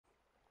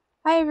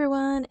Hi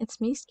everyone, it's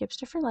me,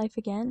 Skipster for Life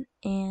again,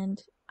 and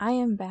I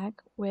am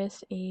back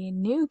with a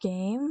new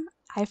game.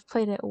 I've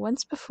played it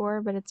once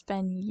before, but it's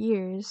been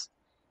years,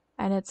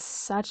 and it's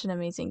such an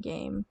amazing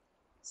game.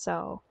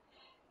 So,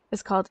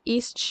 it's called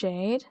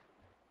Eastshade.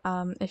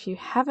 If you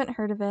haven't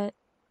heard of it,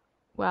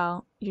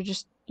 well,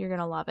 you're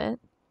gonna love it.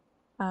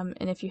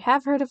 And if you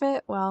have heard of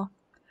it, well,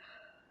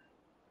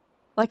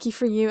 lucky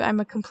for you, I'm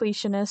a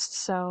completionist,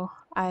 so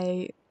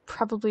I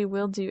probably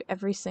will do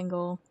every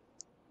single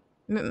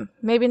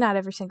maybe not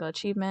every single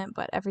achievement,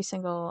 but every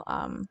single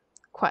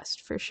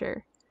quest for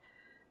sure.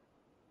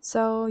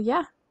 So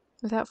yeah,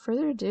 without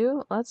further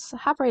ado, let's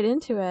hop right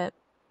into it.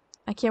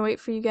 I can't wait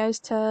for you guys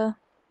to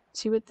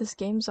see what this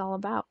game's all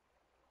about.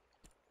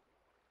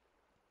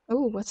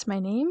 Oh, what's my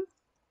name?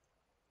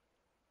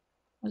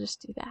 I'll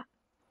just do that.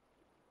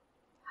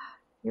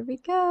 Here we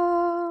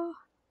go.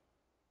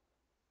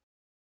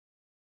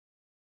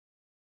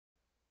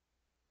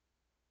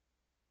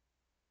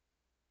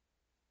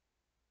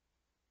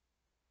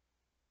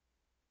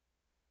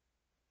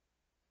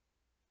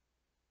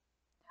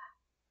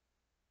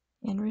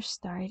 And we're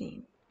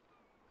starting.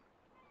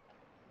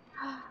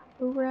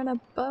 Ooh, we're on a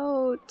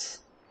boat.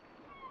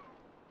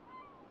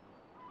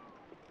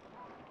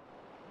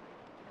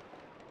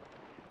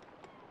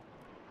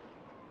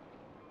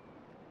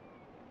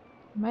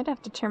 I might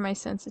have to turn my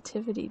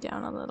sensitivity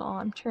down a little.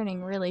 I'm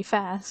turning really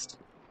fast.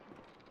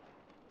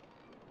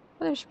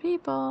 Oh, there's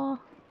people.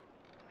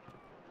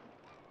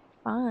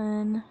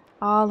 Fun.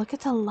 Oh, look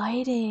at the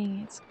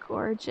lighting. It's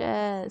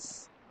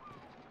gorgeous.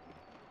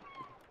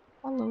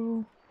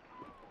 Hello.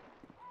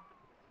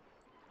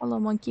 Hello,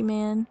 monkey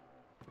man.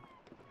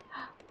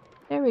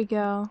 There we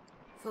go.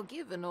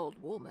 Forgive an old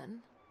woman,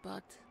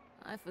 but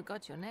I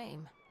forgot your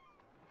name.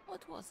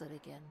 What was it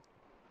again?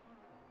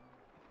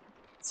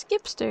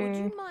 Skipster. Would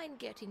you mind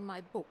getting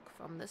my book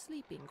from the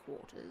sleeping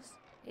quarters?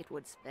 It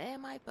would spare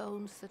my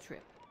bones the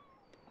trip.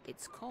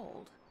 It's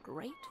called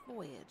Great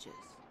Voyages.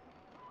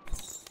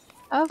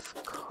 Of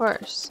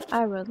course.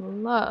 I would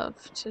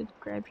love to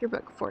grab your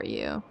book for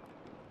you.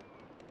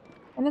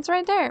 And it's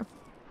right there.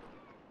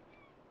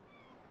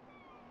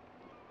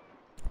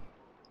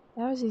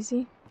 That was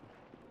easy.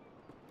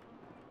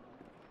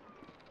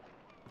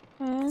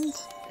 And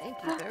Thank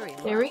you very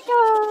much. there we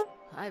go.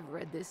 I've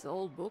read this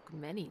old book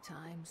many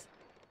times.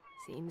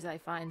 Seems I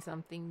find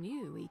something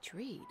new each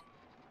read.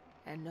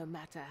 And no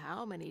matter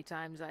how many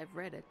times I've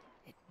read it,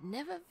 it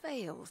never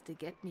fails to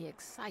get me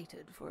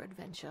excited for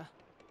adventure.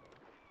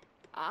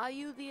 Are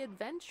you the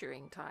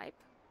adventuring type?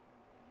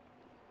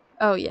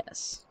 Oh,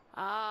 yes.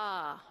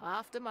 Ah,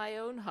 after my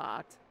own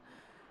heart.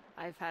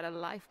 I've had a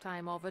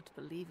lifetime of it,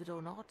 believe it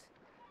or not.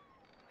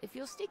 If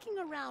you're sticking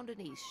around in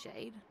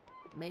Eastshade,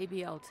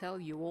 maybe I'll tell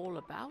you all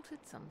about it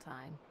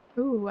sometime.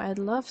 Ooh, I'd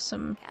love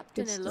some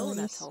Captain good Ilona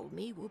stories. told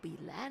me we'll be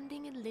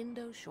landing in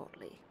Lyndow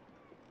shortly.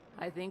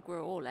 I think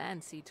we're all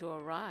antsy to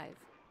arrive.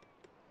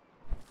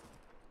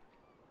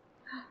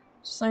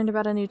 Just learned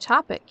about a new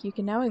topic. You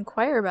can now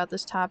inquire about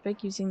this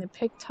topic using the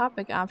Pick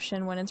Topic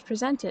option when it's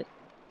presented.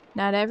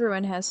 Not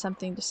everyone has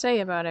something to say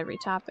about every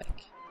topic.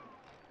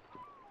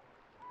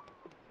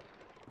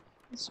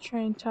 Let's try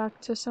and talk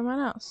to someone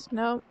else.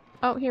 No.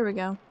 Oh, here we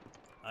go.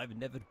 I've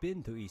never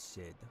been to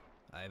Eastshade.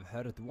 I've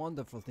heard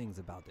wonderful things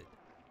about it.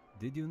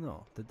 Did you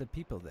know that the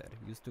people there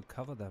used to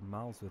cover their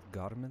mouths with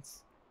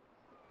garments?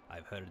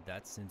 I've heard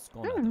that's since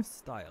gone out of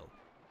style.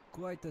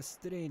 Quite a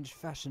strange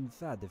fashion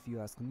fad if you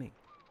ask me.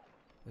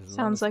 As long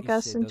Sounds as like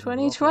us Eastshade in doesn't rock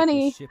like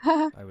 2020. this ship,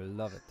 I will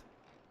love it.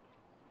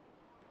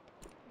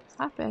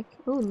 Topic.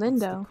 Ooh, It's the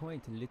Lyndow.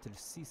 quaint little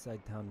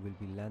seaside town we'll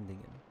be landing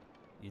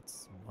in.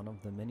 It's one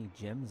of the many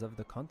gems of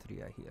the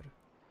country, I hear.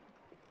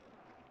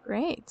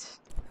 Great.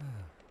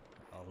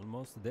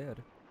 Almost there.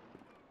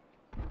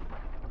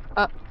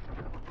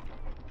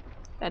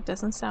 That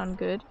doesn't sound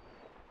good.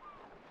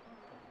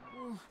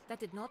 Ooh, that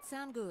did not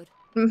sound good.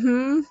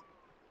 Mm-hmm.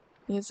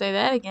 You can say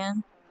that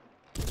again.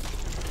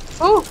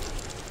 Oh!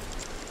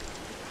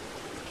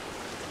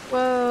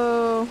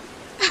 Whoa.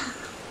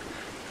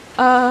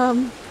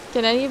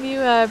 Can any of you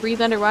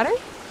breathe underwater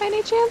by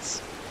any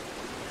chance?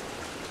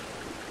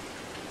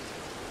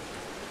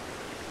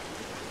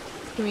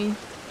 Can we,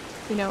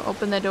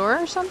 open the door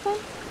or something?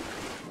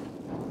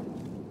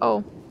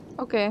 Oh,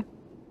 okay.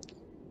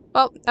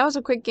 Well, that was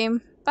a quick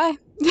game. Bye.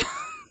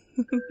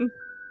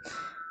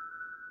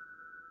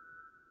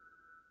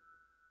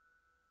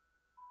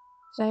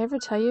 Did I ever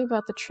tell you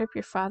about the trip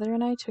your father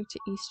and I took to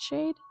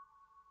Eastshade?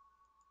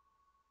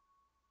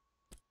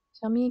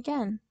 Tell me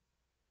again.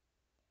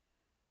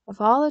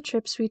 Of all the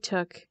trips we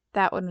took,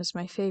 that one was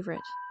my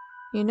favorite.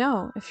 You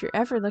know, if you're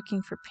ever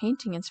looking for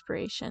painting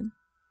inspiration.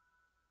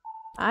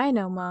 I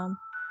know, Mom.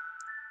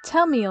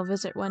 Tell me you'll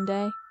visit one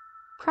day.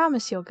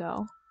 Promise you'll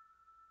go.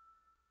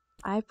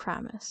 I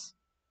promise.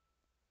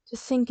 To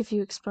think of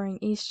you exploring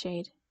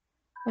Eastshade.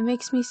 It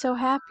makes me so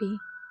happy.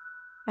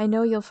 I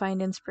know you'll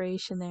find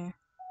inspiration there.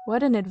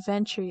 What an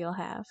adventure you'll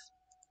have.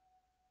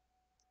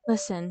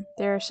 Listen,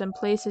 there are some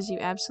places you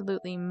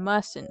absolutely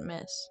mustn't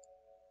miss.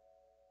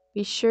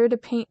 Be sure to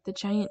paint the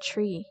giant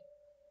tree.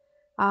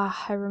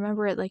 Ah, I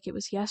remember it like it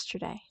was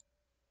yesterday.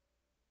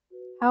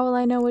 How will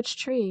I know which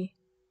tree?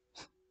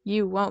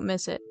 You won't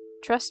miss it.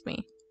 Trust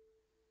me.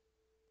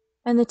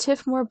 And the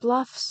Tiffmore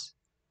Bluffs.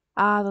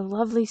 Ah, the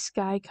lovely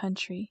sky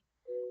country.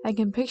 I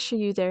can picture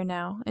you there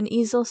now, an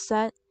easel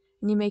set,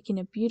 and you making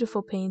a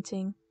beautiful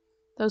painting.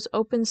 Those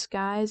open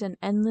skies and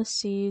endless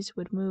seas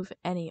would move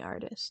any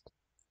artist.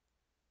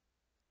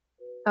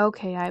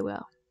 Okay, I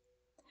will.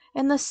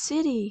 And the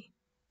city!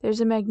 There's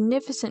a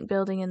magnificent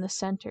building in the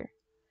center.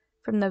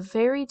 From the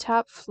very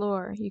top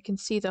floor, you can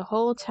see the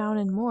whole town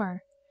and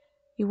more.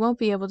 You won't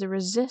be able to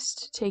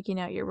resist taking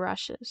out your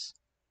brushes.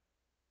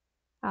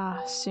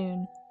 Ah,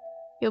 soon.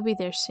 You'll be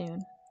there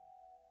soon.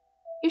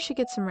 You should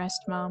get some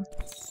rest, Mom.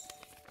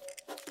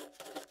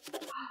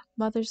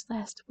 Mother's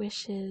last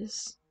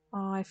wishes.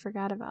 Oh, I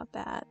forgot about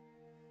that.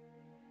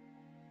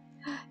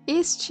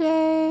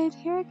 Eastshade!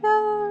 Here it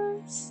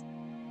goes!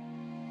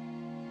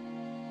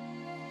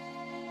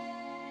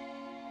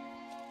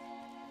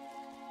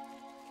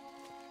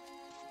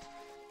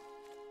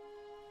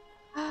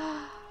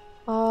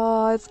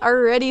 Oh, it's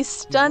already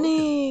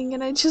stunning!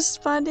 And I just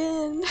spawned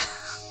in!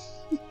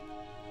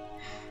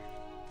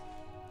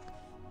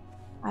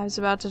 I was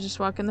about to just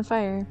walk in the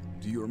fire.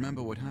 Do you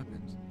remember what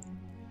happened?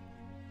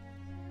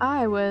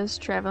 I was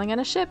traveling on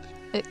a ship.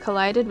 It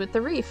collided with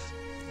the reef.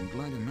 I'm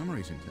glad your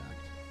memory's intact.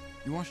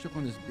 You washed up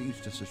on this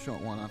beach just a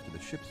short while after the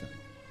ship sank.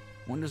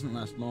 One doesn't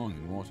last long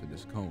in water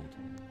this cold.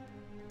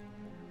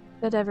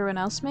 Did everyone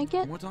else make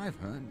it? From what I've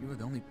heard, you were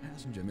the only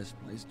passenger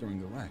misplaced during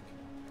the wreck.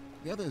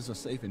 The others are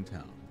safe in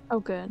town. Oh,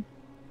 good.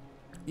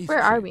 Eastshade,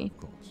 Where are we? Of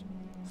course.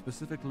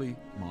 Specifically,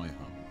 my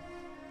home.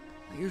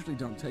 I usually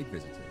don't take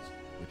visitors,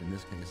 but in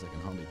this case I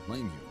can hardly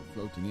blame you for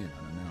floating in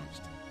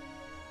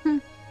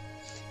unannounced.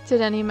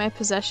 Did any of my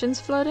possessions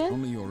float in?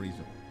 Only your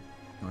easel.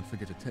 Don't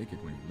forget to take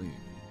it when you leave.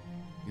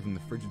 Even the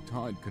frigid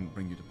tide couldn't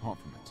bring you to part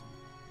from it.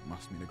 It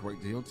must mean a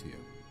great deal to you.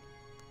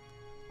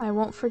 I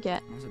won't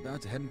forget. I was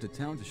about to head into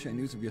town to share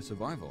news of your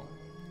survival.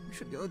 You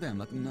should go there and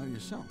let them know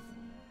yourself.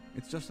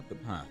 It's just up the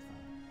path.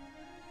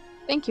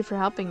 Thank you for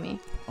helping me.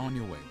 On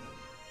your way, though.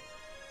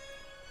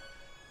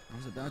 I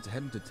was about to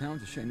head into town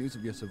to share news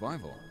of your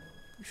survival.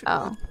 You should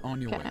Oh, go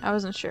on your okay. way. I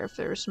wasn't sure if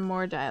there was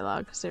more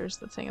dialogue because there was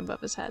the thing above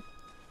his head.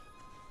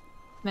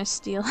 Can I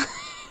steal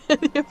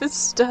any of his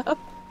stuff?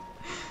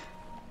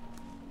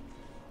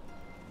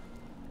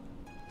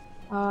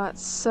 Oh,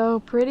 it's so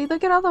pretty.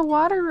 Look at all the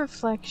water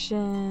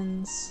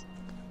reflections.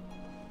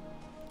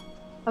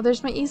 Oh,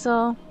 there's my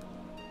easel.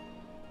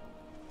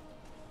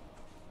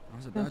 I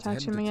was Can about I to talk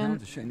head to him into again? town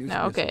to share news No,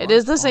 of your okay, it survival.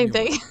 is the On same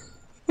your way.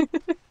 thing.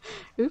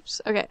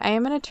 Oops. Okay, I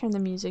am gonna turn the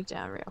music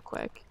down real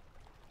quick.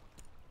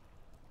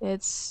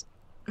 It's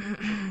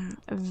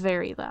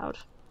very loud.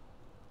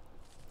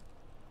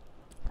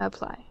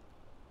 Apply.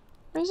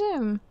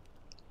 Resume.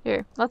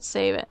 Here, let's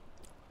save it.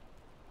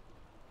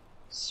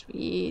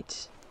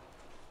 Sweet.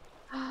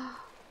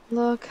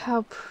 Look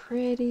how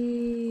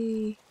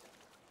pretty.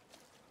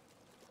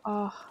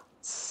 Oh,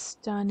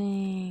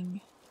 stunning.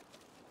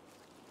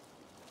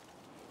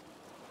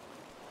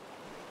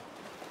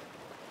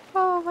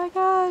 Oh my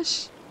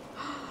gosh.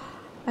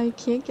 I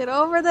can't get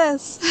over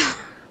this.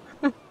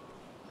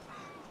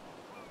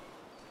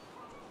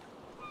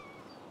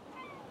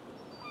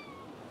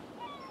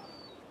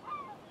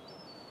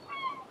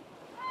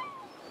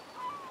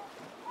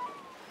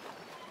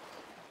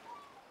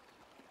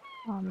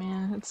 Oh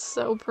man, it's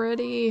so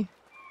pretty.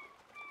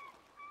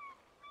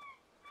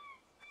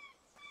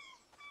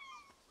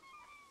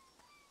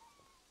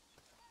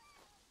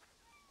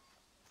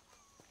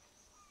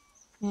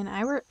 Man,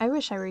 I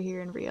wish I were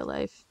here in real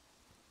life.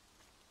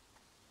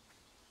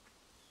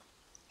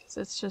 'Cause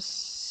it's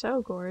just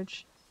so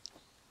gorge.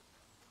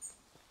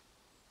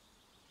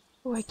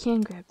 Oh, I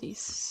can grab these.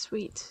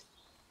 Sweet.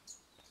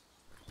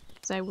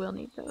 Because I will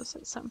need those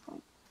at some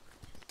point.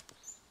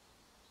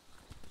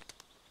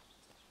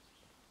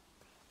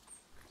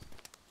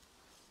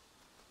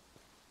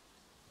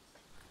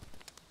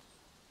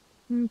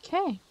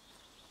 Okay.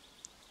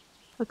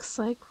 Looks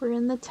like we're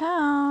in the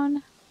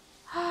town.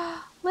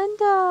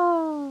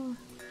 Lyndow!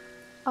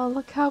 Oh,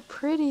 look how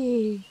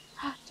pretty.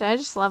 Did I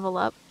just level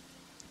up?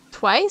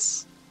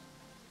 Twice?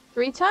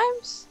 3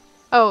 times?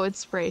 Oh,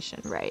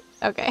 inspiration, right.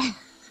 Okay.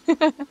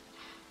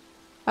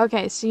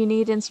 Okay, so you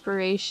need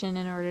inspiration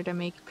in order to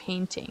make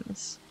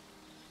paintings.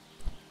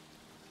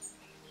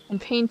 And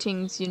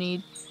paintings you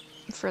need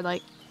for,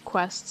 like,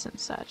 quests and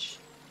such.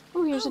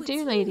 Oh, here's Oh, a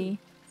deer it's lady.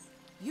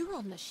 You're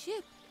on the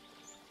ship.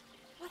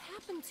 What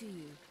happened to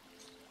you?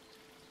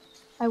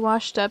 I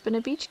washed up in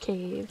a beach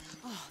cave.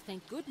 Oh,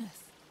 thank goodness.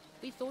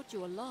 We thought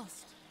you were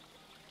lost.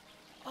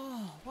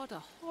 Oh, what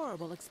a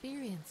horrible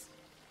experience.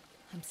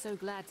 I'm so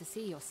glad to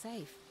see you're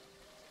safe.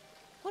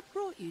 What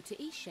brought you to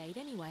Eastshade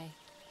anyway?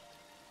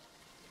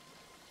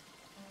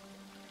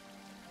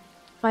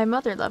 My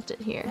mother loved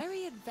it here.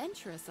 Very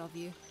adventurous of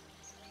you.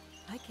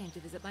 I came to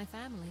visit my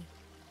family.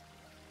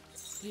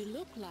 You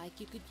look like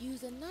you could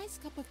use a nice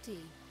cup of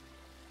tea.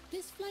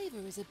 This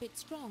flavor is a bit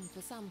strong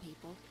for some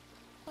people,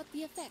 but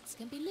the effects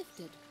can be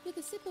lifted with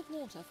a sip of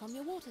water from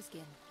your water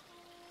skin.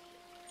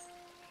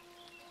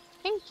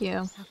 Thank you.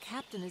 Our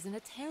captain is in a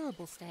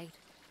terrible state.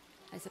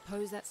 I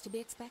suppose that's to be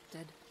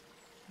expected.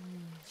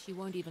 She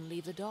won't even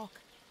leave the dock.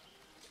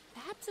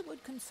 Perhaps it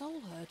would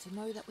console her to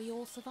know that we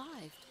all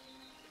survived.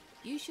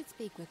 You should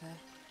speak with her.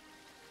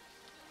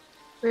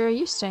 Where are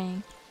you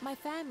staying? My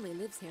family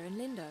lives here in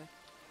Lyndow,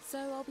 so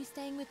I'll be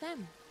staying with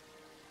them.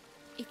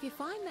 If you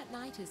find that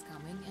night is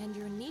coming and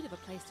you're in need of a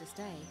place to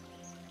stay,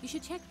 you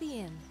should check the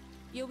inn.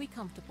 You'll be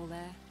comfortable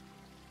there.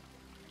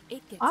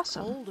 It gets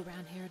Awesome. cold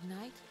around here at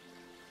night.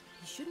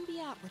 You shouldn't be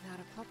out without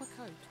a proper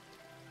coat.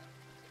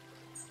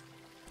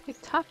 Big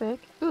topic.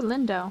 Ooh,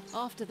 Lyndow.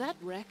 After that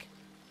wreck,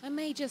 I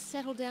may just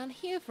settle down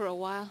here for a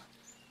while.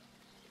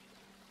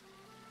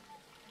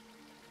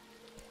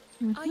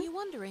 Are you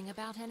wondering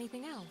about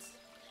anything else?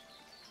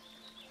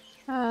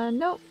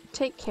 Nope.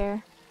 Take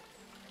care.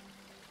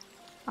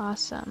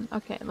 Awesome.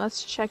 Okay,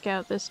 let's check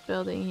out this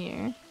building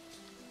here.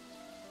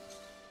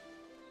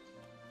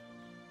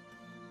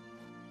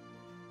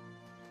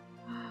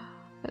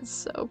 It's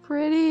so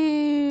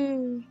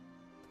pretty.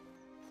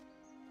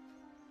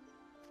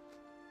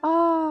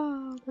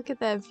 Oh, look at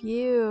that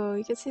view.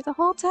 You can see the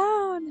whole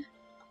town.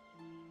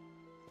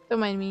 Don't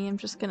mind me, I'm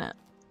just gonna...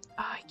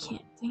 Oh, I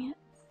can't. Dang it.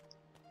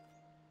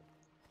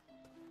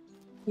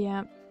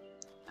 Yeah.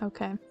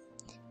 Okay.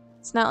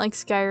 It's not like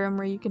Skyrim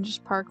where you can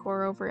just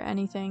parkour over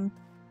anything.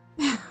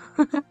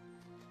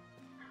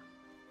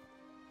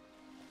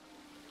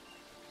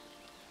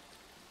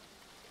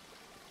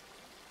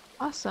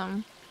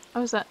 Awesome.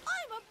 Oh, is that...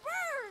 I'm a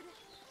bird!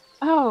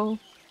 Oh.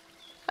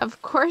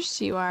 Of course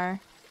you are.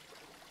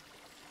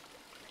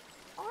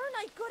 Aren't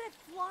I good at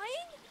flying?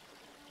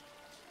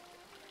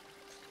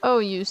 Oh,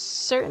 you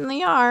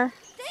certainly are.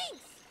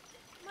 Thanks!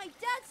 My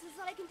dad says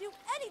that I can do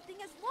anything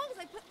as long as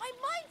I put my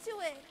mind to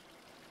it.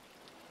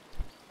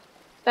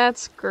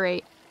 That's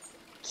great.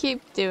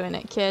 Keep doing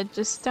it, kid.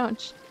 Just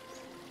don't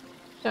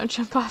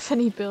jump off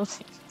any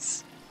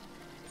buildings.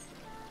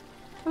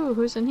 Ooh,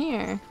 who's in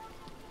here?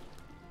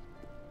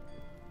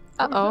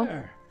 Uh-oh. Who's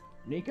there?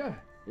 Nika,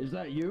 is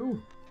that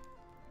you?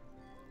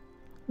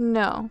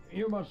 No.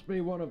 You must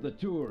be one of the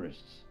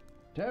tourists.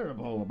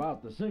 Terrible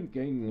about the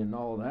sinking and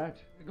all that.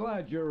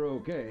 Glad you're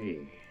okay.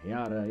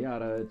 Yada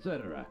yada,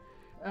 etc.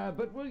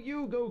 But will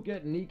you go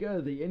get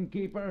Nika, the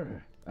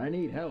innkeeper? I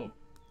need help.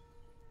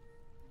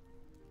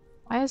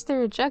 Why is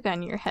there a jug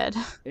on your head?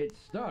 It's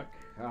stuck,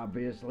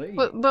 obviously.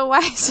 But why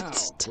is Now, it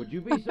stuck? would you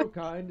be so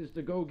kind as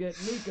to go get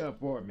Nika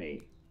for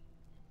me?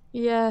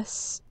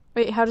 Yes.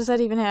 Wait, how does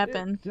that even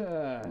happen?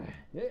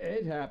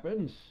 It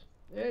happens.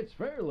 It's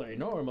fairly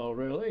normal,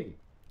 really.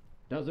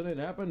 Doesn't it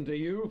happen to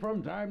you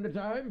from time to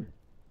time?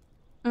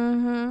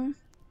 Mm-hmm.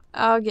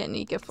 I'll get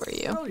Nika for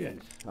you.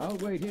 Brilliant. I'll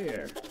wait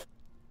here.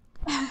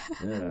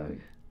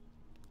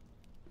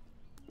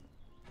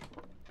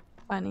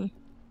 Funny.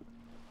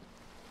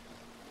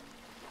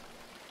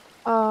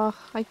 Oh,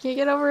 I can't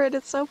get over it.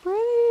 It's so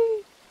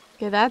pretty.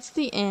 Okay, that's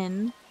the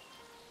inn.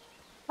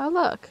 Oh,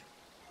 look.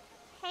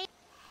 Hey,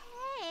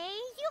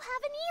 you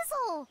have an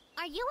easel!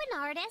 Are you an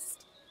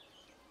artist?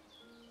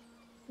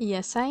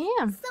 Yes, I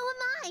am. So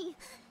am I!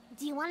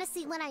 Do you want to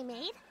see what I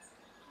made?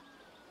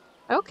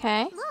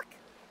 Okay. Look!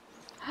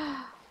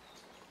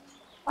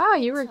 Wow,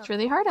 you worked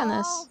really hard on All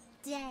this.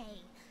 day.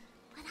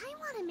 But I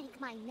want to make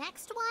my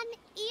next one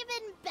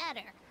even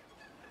better.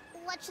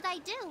 What should I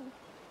do?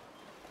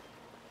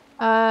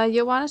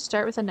 You'll want to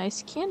start with a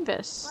nice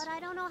canvas. But I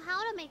don't know how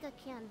to make a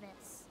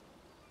canvas.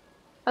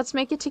 Let's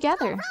make it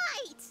together.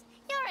 Right!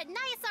 You're a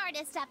nice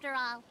artist after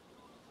all.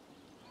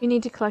 We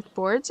need to collect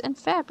boards and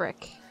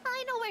fabric.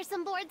 I know where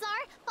some boards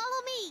are.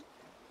 Follow me.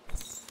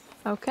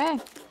 Okay.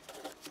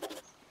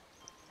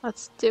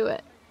 Let's do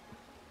it.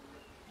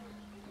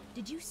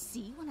 Did you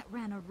see when it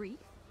ran a reef?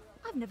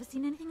 I've never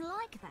seen anything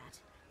like that.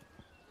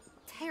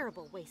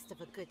 Terrible waste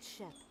of a good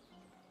ship.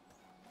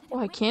 And it Oh,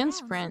 I went can down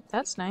sprint. so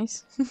That's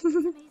nice. It's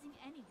amazing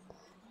anyone.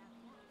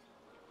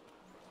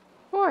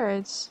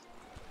 Boards.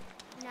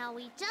 Now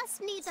we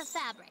just need the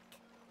fabric.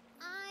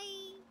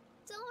 I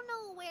don't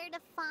know where to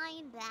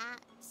find that.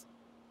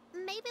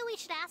 Maybe we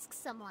should ask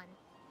someone.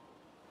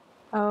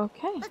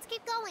 Okay. Let's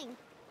keep going.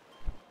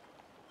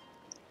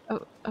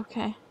 Oh,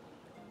 okay.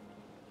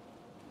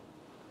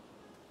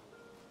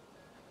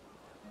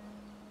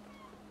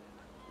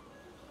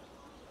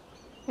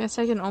 Guess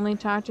I can only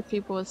talk to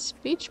people with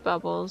speech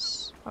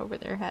bubbles over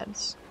their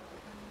heads.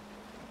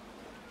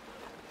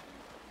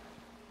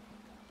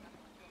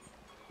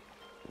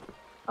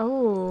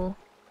 Oh.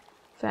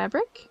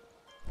 Fabric?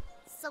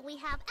 So we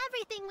have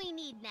everything we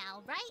need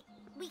now, right?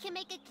 We can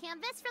make a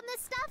canvas from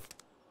this stuff?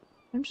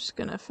 I'm just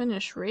gonna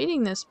finish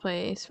raiding this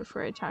place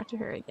before I talk to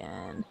her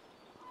again.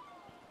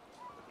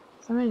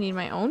 I'm gonna need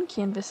my own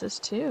canvases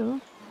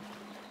too.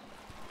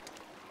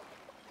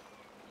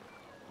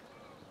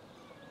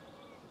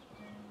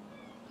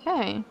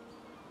 Okay.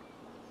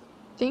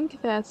 Think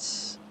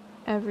that's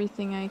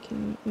everything I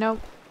can...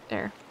 Nope.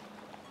 There.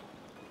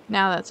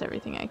 Now that's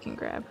everything I can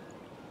grab.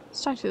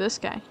 Let's talk to this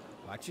guy.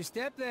 Watch your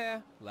step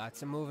there.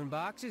 Lots of moving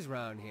boxes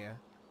around here.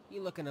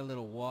 You looking a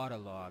little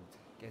waterlogged.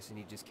 Guessing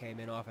you just came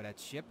in off of that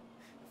ship?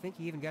 think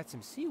you even got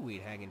some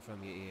seaweed hanging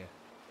from your ear.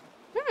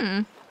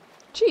 Hmm.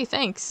 Gee,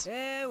 thanks.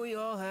 Yeah, we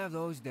all have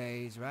those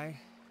days, right?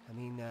 I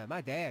mean,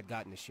 my dad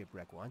got in a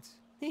shipwreck once.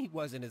 He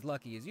wasn't as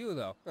lucky as you,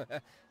 though.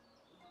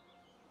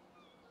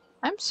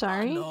 I'm Oh,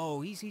 sorry.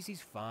 no,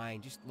 he's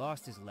fine. Just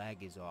lost his leg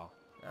is all.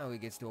 Now he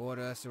gets to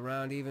order us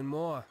around even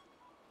more.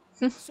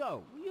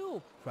 So,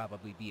 you'll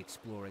probably be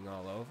exploring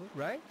all over,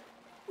 right?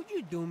 Would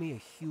you do me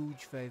a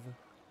huge favor?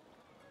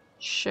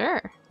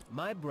 Sure.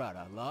 My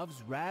brother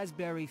loves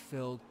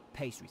raspberry-filled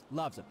pastries.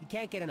 Loves them. He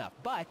can't get enough.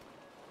 But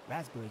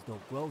raspberries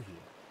don't grow here.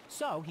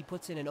 So he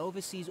puts in an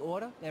overseas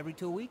order every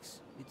 2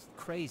 weeks. It's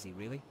crazy,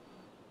 really.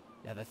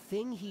 Now, the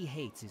thing he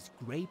hates is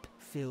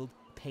grape-filled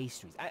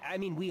pastries. I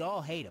mean, we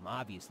all hate them,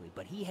 obviously,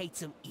 but he hates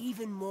them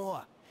even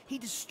more.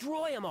 He'd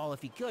destroy them all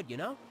if he could, you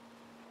know?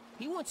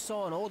 He once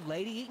saw an old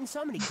lady eating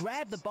some, and he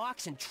grabbed the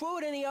box and threw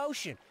it in the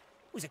ocean.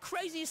 It was the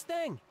craziest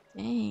thing.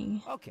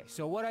 Dang. Okay,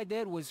 so what I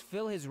did was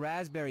fill his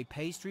raspberry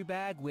pastry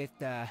bag with,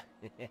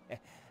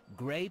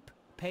 grape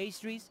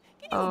pastries.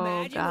 Can you Oh,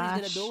 imagine what he's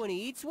gonna gosh. do when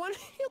he eats one?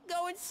 He'll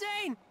go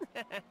insane.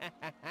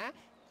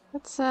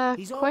 That's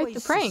He's quite always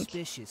the prank.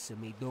 suspicious of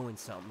me doing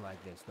something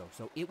like this, though,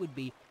 so it would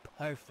be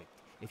perfect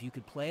if you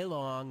could play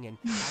along and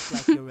act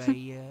like you're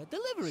a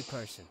delivery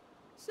person.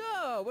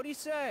 So, what do you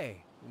say?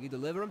 Will you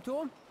deliver him to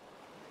him?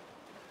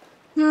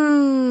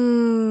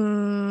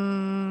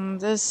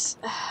 This...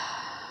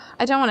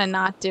 I don't want to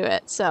not do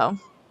it, so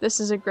this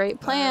is a great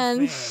plan.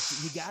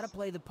 Perfect. You gotta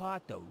play the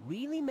part, though.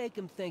 Really make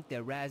him think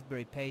they're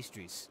raspberry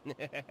pastries.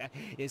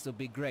 This'll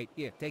be great.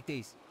 Here, take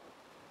these.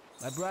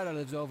 My brother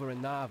lives over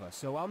in Nava,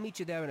 so I'll meet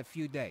you there in a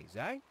few days,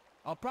 alright?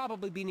 I'll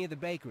probably be near the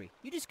bakery.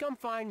 You just come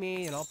find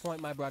me, and I'll point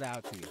my brother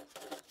out to you.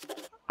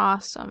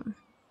 Awesome.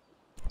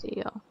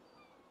 Deal.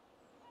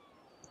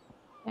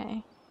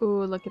 Okay.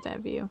 Ooh, look at that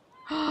view.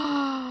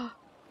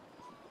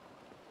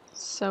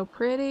 So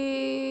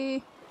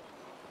pretty.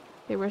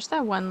 Okay, where's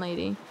that one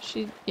lady?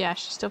 Yeah,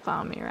 she's still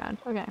following me around.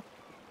 Okay.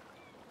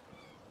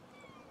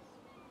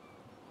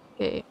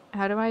 Okay,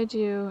 how do I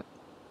do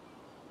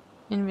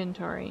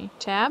inventory?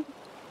 Tab?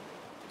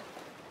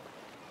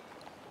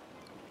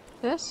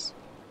 This?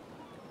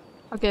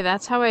 Okay,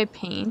 that's how I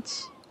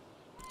paint.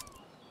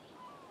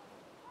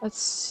 Let's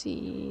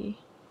see.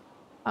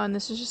 Oh, and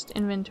this is just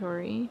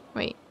inventory.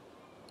 Wait.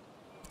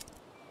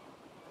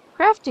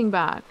 Crafting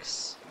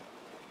box.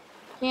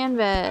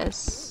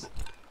 Canvas.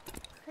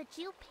 Could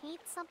you paint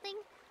something?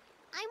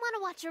 I want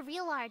to watch a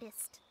real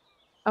artist.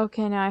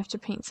 Okay, now I have to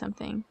paint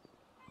something.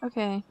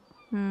 Okay.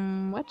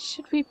 What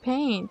should we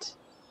paint?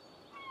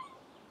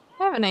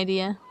 I have an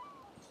idea.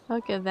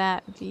 Look at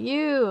that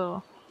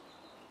view.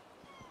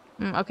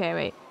 Okay,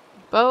 wait.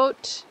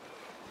 Boat.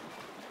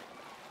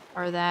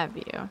 Or that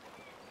view.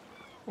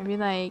 Maybe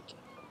like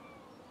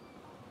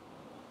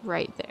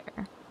right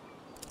there.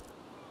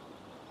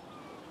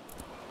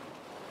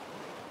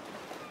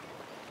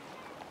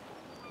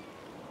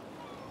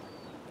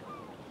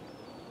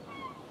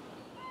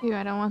 Ew,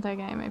 I don't want that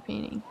guy in my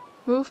painting.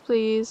 Move,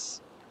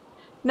 please.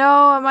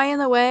 No, am I in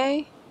the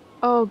way?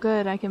 Oh,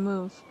 good, I can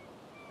move.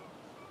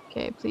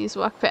 Okay, please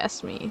walk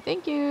past me.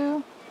 Thank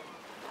you.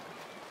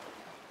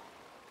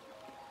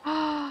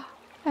 Ah,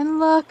 and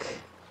look!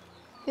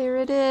 There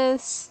it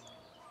is.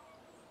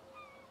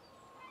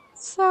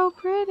 So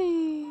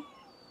pretty.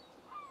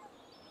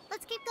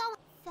 Let's keep going.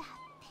 That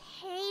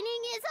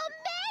painting is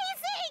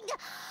amazing!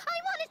 I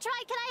want to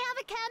try. Can I have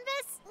a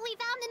canvas? We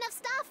found enough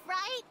stuff,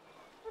 right?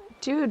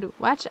 Dude,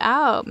 watch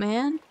out,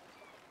 man.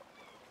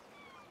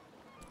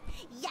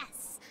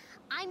 Yes!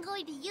 I'm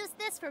going to use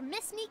this for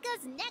Miss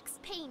Nika's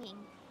next painting.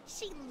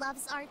 She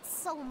loves art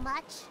so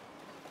much.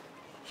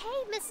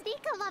 Hey, Miss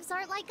Nika loves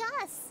art like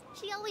us.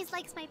 She always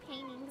likes my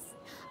paintings.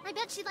 I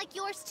bet she'd like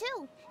yours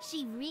too.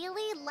 She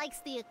really likes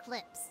the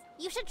eclipse.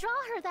 You should draw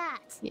her that.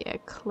 The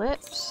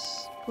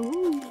eclipse.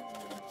 Ooh.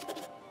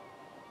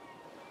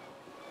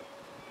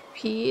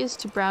 P is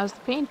to browse the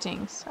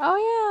paintings. Oh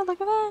yeah,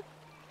 look at that.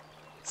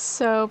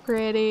 So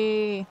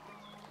pretty.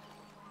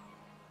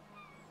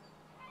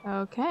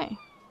 Okay.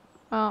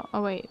 Well,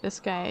 oh wait,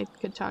 this guy I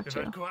could talk We've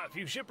to. had quite a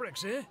few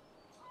shipwrecks here.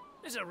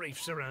 There's a reef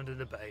surrounding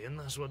the bay, and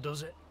that's what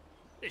does it.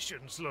 It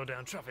shouldn't slow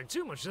down traffic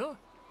too much, though.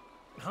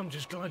 I'm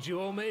just glad you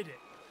all made it.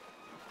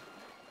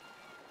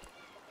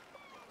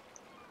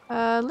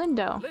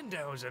 Lyndow.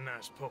 Lyndow is a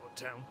nice port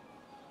town,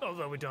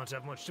 although we don't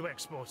have much to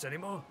export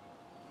anymore,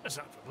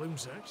 aside from bloom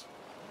sacks.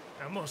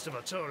 And most of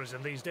our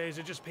tourism these days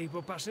are just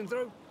people passing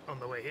through, on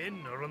the way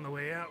in or on the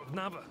way out of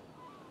Nava.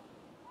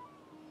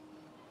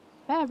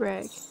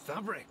 Fabric.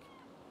 Fabric.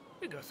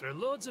 We go through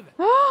loads of it.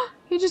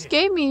 He just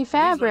gave me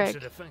fabric. These are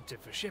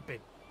defective for shipping,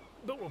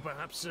 but will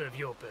perhaps serve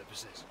your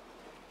purposes.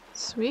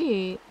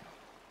 Sweet.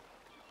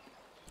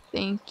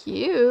 Thank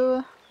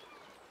you.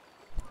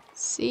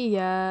 See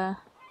ya.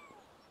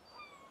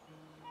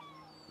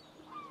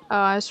 Oh,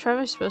 I was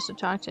probably supposed to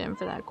talk to him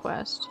for that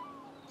quest.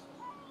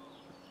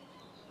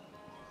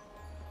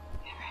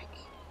 Fabric.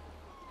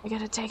 I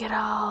gotta take it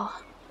all.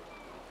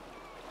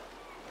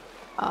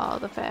 All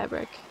the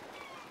fabric.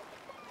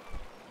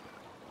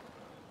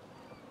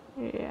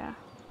 Yeah.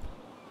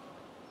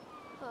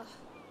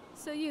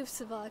 So you've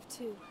survived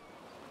too.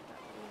 That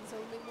means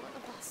only one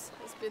of us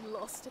has been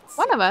lost at sea.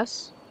 One of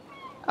us?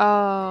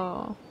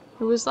 Oh,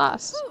 who was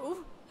lost?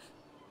 Who?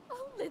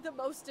 Only the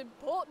most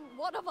important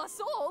one of us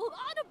all,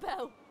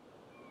 Annabelle!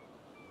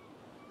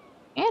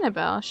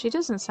 Annabelle? She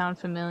doesn't sound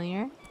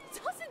familiar.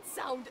 Doesn't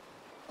sound...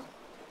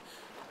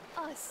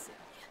 I see.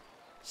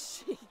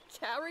 She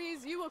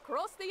carries you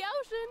across the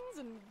oceans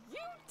and you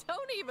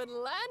don't even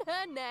learn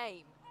her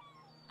name.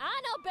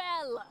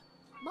 Annabelle!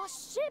 My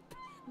ship!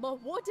 My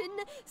wooden,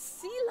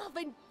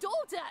 sea-loving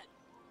daughter!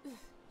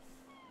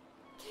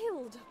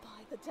 Killed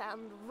by the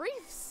damned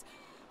reefs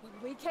when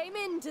we came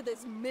into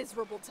this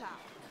miserable town.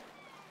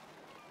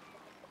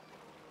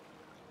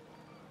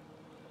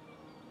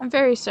 I'm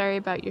very sorry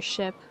about your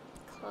ship.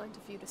 Kind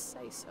of you to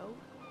say so.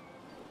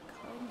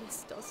 But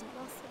kindness does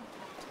nothing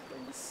to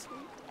bring sweet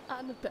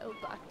Annabelle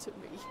back to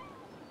me.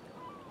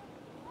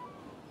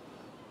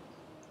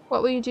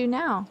 What will you do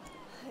now?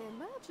 I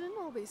imagine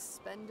I'll be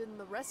spending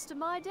the rest of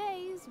my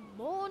days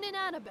mourning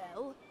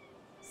Annabelle,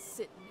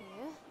 sitting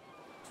here,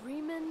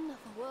 dreaming of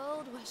a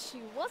world where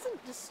she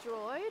wasn't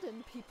destroyed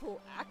and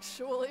people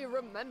actually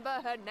remember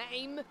her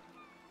name.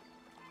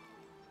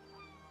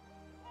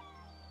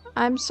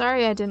 I'm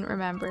sorry I didn't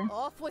remember.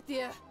 Off with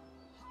you.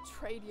 I'll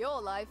trade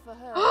your life for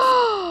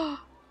hers.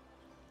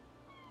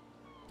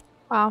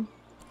 Wow.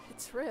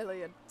 It's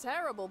really a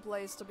terrible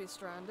place to be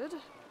stranded. A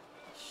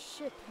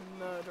ship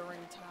murdering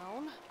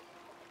town.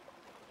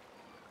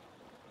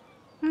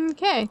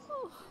 Okay.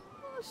 Oh,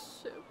 a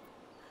ship.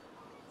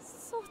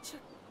 Such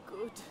a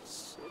good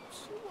ship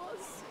she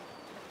was.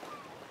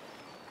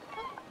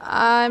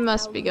 I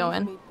must Now be leave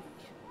going.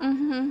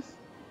 me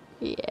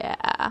be.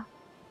 Yeah.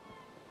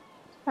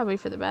 Probably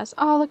for the best.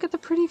 Oh, look at the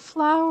pretty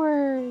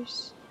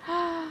flowers.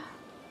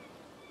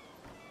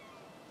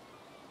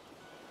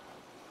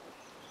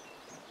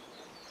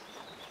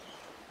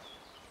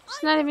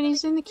 It's not even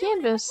using the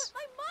canvas.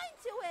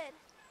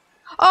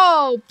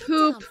 Oh,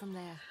 poop. From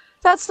there.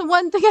 That's the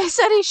one thing I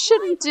said he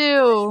shouldn't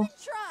do.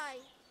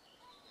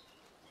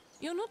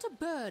 You're not a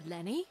bird,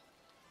 Lenny.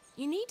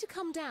 You need to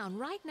come down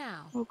right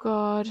now. Oh,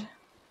 God.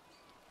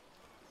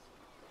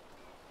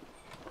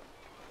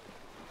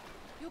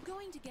 You're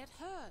going to get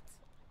hurt.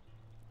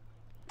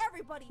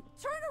 Everybody,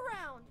 turn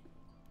around!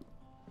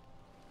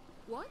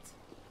 What?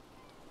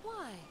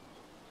 Why?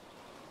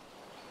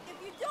 If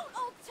you don't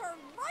all turn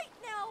right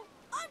now,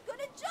 I'm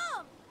gonna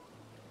jump!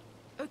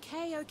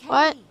 Okay, okay.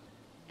 What?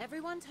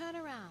 Everyone turn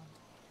around.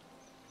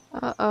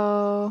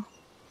 Uh-oh.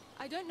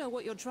 I don't know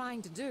what you're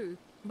trying to do,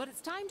 but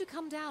it's time to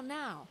come down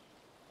now.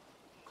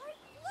 I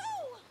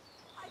flew!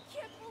 I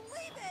can't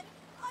believe it!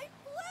 I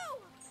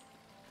flew!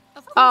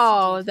 Of course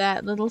Oh, you did.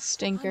 that little I'm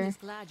stinker.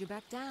 just glad you're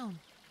back down.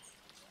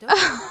 Don't do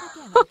that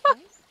again,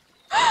 okay?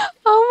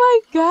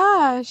 Oh my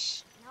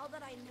gosh. Now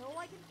that I know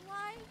I can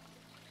fly,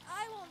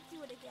 I won't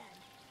do it again.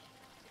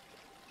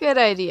 Good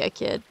idea,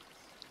 kid.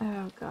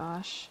 Oh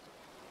gosh.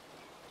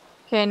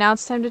 Okay, now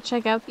it's time to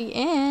check out the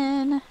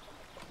inn.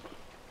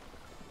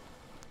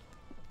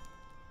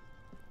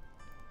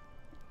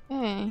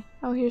 Okay.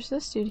 Oh, here's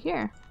this dude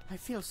here. I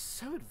feel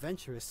so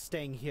adventurous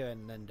staying here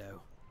in Lyndow.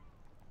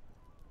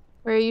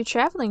 Where are you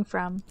traveling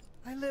from?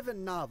 I live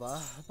in Nava,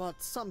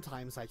 but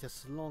sometimes I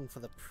just long for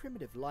the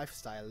primitive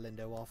lifestyle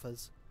Lyndow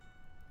offers.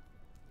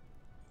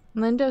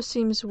 Lyndow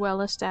seems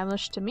well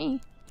established to me.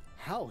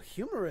 How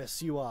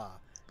humorous you are!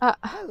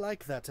 I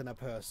like that in a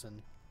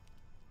person.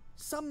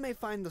 Some may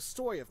find the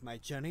story of my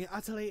journey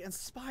utterly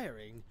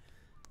inspiring.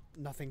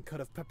 Nothing could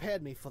have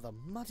prepared me for the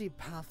muddy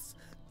paths,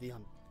 the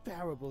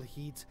unbearable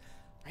heat.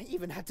 I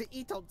even had to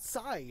eat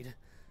outside.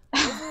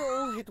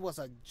 Overall, it was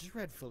a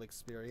dreadful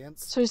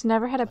experience. So he's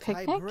never had a but I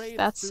picnic? braved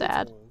That's through it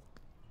sad. all.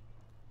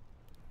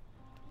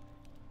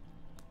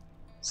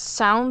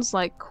 Sounds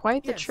like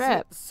quite the Yes,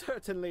 trip. it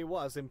certainly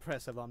was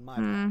impressive on my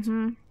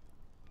part.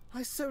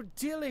 I so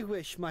dearly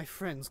wish my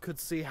friends could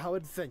see how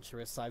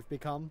adventurous I've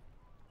become.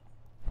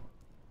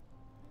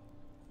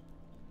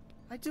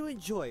 I do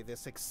enjoy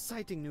this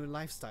exciting new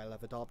lifestyle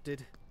I've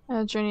adopted.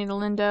 Journey to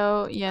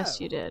Lyndow. Yes,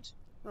 Oh. you did.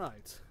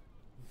 Right.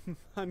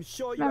 I'm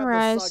sure you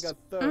Memorized. have the saga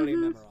thoroughly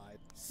Mhm.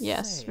 memorized.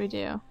 Yes, Say, we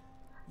do.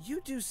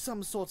 You do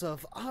some sort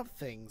of art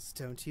things,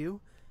 don't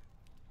you?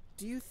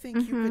 Do you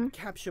think you could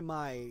capture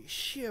my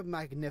sheer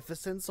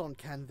magnificence on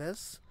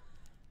canvas?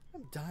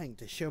 I'm dying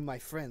to show my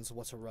friends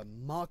what a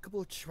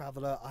remarkable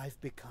traveler I've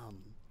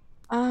become.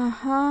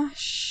 Uh-huh,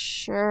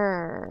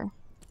 sure.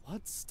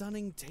 What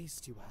stunning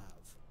taste you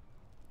have.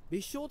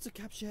 Be sure to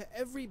capture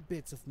every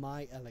bit of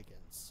my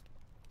elegance.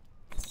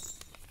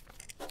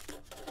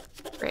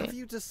 Great. Have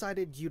you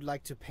decided you'd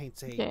like to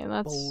paint a Okay,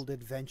 let's- bold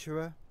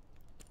adventurer?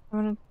 I'm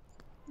gonna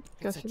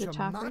go It's a through the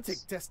dramatic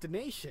topics.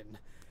 destination.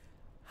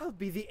 I'll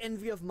be the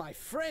envy of my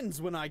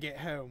friends when I get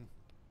home.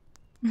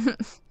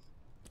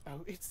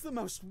 Oh, it's the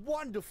most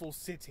wonderful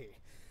city.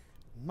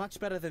 Much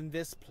better than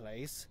this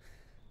place.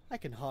 I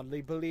can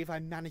hardly believe I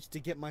managed to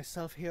get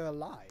myself here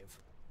alive.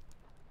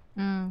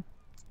 Have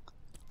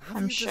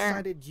I'm you sure.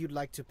 decided you'd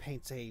like to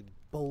paint a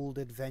bold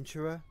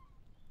adventurer?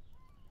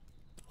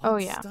 Oh,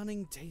 What yeah.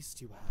 stunning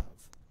taste you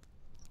have.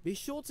 Be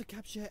sure to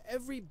capture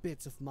every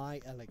bit of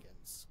my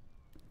elegance.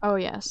 Oh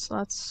yes,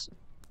 let's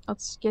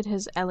get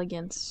his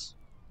elegance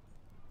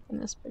in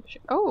this picture.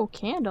 Oh,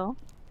 candle.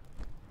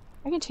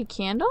 I can take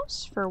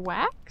candles for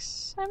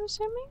wax, I'm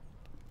assuming?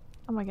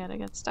 Oh my god, I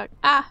got stuck.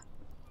 Ah!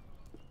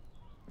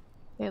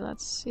 Okay,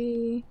 let's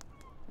see.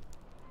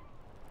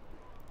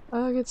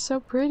 Oh, it's so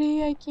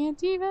pretty, I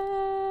can't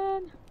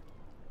even!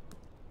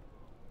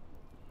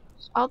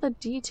 All the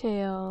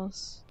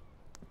details.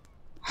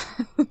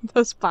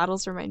 Those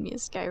bottles remind me of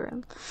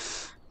Skyrim.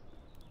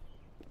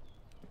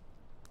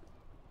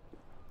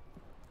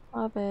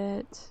 Love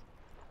it.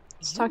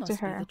 Let's talk to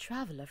her. You must be the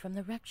traveler from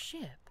the wrecked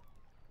ship.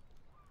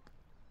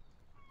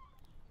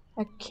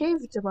 A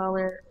cave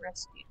dweller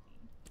rescued me.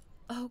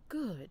 Oh,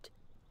 good.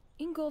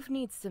 Ingolf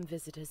needs some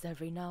visitors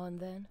every now and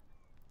then.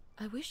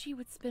 I wish he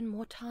would spend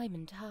more time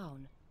in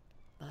town,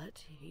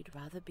 but he'd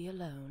rather be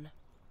alone.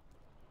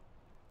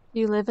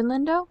 You live in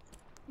Lyndow?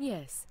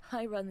 Yes,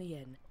 I run the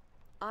inn.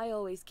 I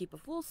always keep a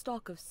full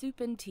stock of soup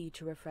and tea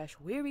to refresh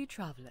weary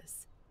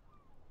travelers.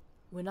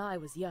 When I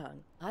was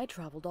young, I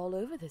traveled all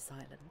over this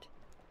island.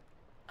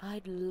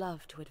 I'd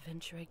love to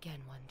adventure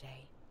again one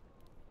day.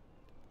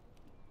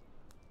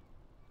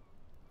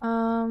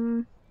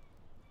 Lyndow?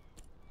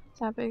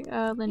 It's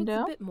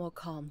a bit more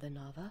calm than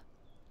Nava.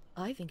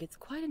 I think it's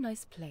quite a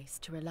nice place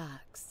to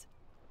relax.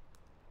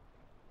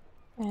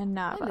 And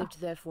Nava. I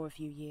lived there for a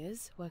few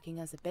years, working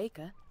as a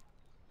baker.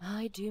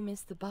 I do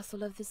miss the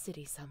bustle of the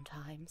city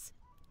sometimes.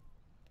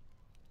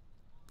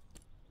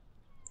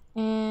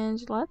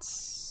 And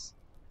let's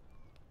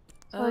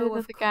tell you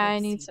that the guy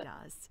needs he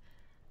does.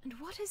 And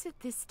what is it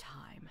this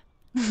time?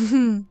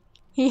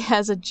 He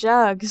has a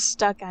jug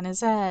stuck on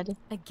his head.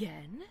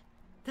 Again?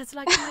 That's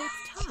like the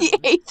 8th time. The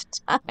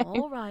 8th time.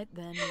 All right,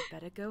 then. We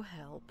better go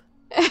help.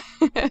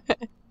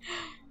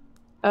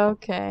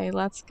 Okay,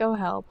 let's go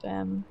help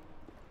him.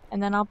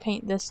 And then I'll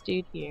paint this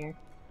dude here.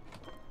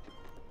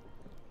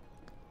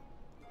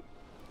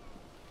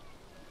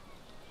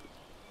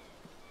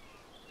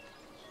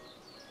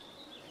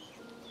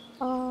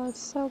 Oh, it's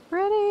so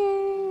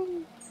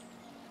pretty!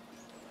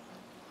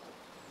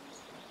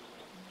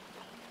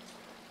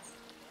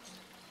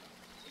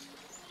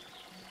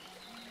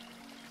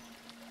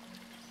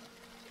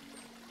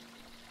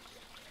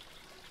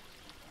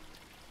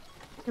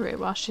 Alright,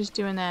 while she's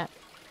doing that.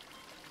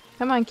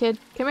 Come on, kid.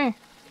 Come here.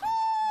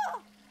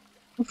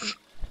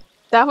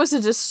 That was a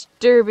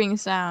disturbing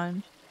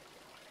sound.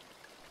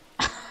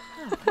 Oh,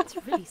 it's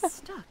really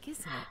stuck,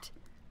 isn't it?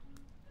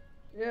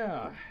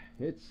 Yeah,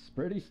 it's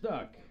pretty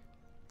stuck.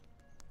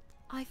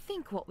 I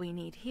think what we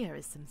need here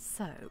is some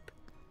soap.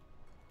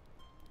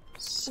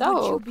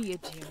 Soap? Would you be a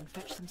dear and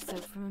fetch some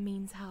soap from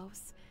Amin's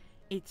house?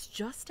 It's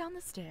just down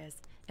the stairs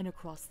and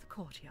across the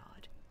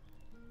courtyard.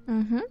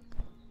 Mm-hmm.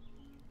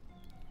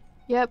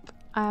 Yep,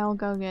 I'll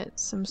go get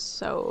some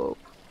soap.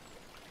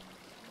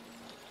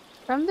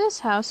 From this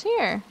house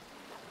here.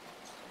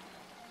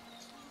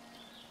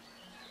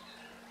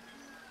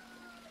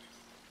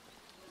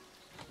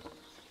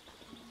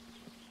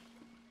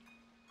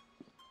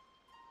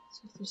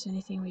 See if there's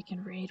anything we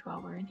can raid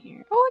while we're in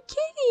here. Oh, a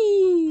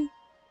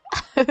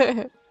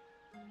kitty!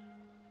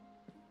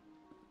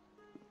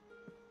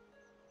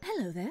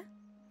 Hello there.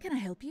 Can I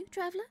help you,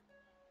 traveler?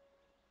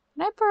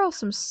 Can I borrow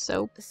some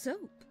soap?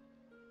 Soap?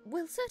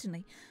 Well,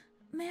 certainly.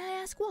 May I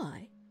ask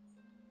why?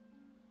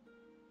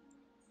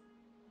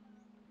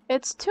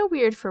 It's too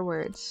weird for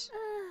words.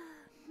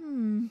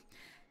 You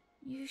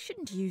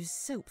shouldn't use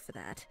soap for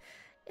that.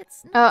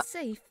 It's not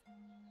safe.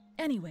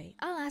 Anyway,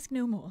 I'll ask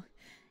no more.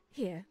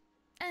 Here.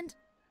 And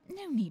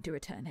no need to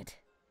return it.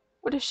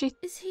 What is she?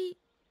 Is he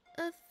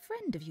a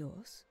friend of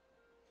yours?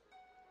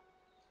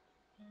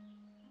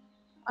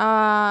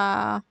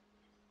 We're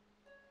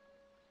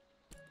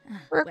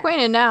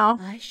acquainted now.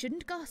 I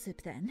shouldn't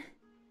gossip then.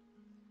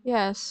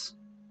 Yes.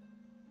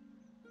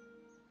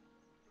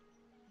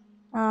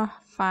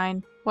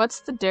 Fine.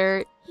 What's the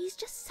dirt? He's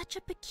just such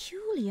a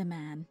peculiar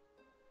man.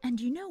 And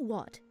you know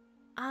what?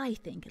 I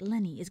think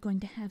Lenny is going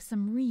to have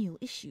some real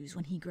issues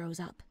when he grows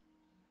up.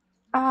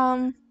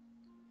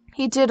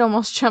 He did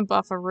almost jump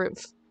off a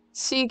roof.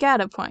 So you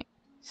got a point.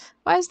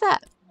 Why is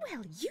that?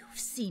 Well, you've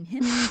seen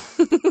him.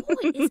 The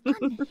boy is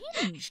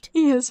unhinged.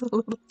 He is a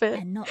little bit.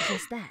 And not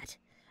just that.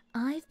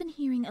 I've been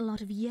hearing a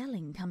lot of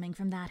yelling coming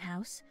from that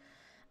house.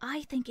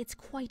 I think it's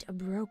quite a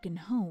broken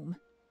home.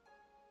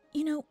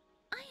 You know,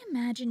 I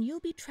imagine you'll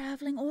be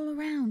traveling all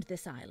around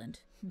this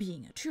island,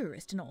 being a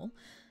tourist and all.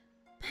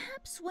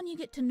 Perhaps when you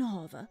get to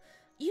Nava,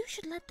 you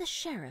should let the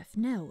sheriff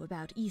know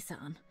about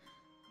Isan.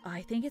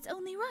 I think it's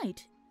only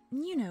right,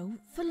 you know,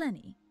 for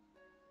Lenny.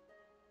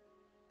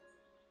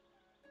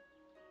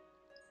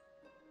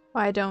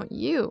 Why don't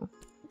you?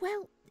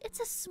 Well, it's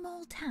a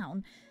small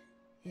town.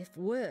 If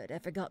word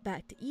ever got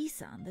back to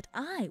Isan that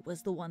I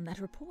was the one that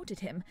reported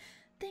him,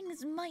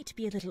 things might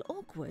be a little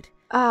awkward.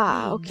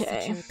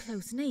 Okay. Being such a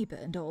close neighbor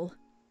and all.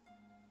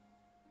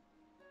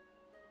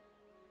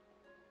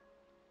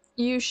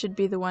 You should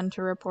be the one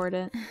to report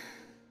it.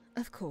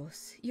 Of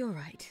course, you're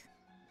right.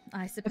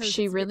 I suppose If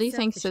she it's a bit really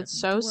thinks selfish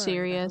it's of me so to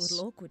worry about a serious,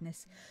 little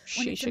awkwardness when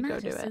she it's a should go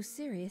matter do so it.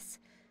 serious.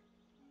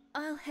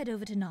 I'll head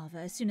over to Nava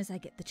as soon as I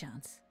get the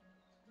chance.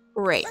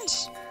 Great.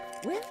 Right.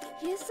 Well,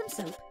 here's some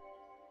soap.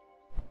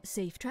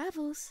 Safe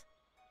travels.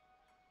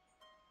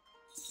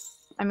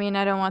 I mean,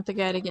 I don't want the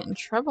guy to get in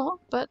trouble,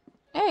 but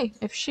hey,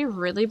 if she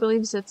really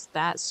believes it's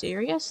that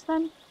serious,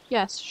 then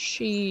yes,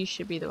 she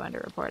should be the one to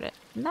report it,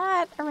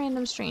 not a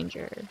random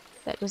stranger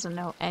that doesn't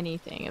know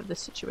anything of the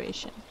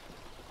situation.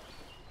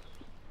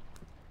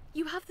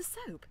 You have the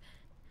soap.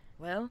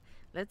 Well,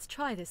 let's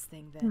try this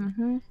thing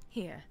then.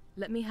 Here,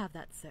 let me have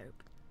that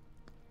soap.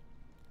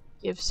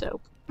 Give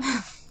soap.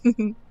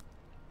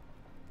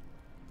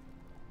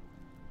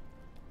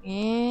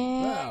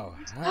 And... Wow,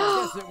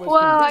 I guess it was whoa,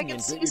 I can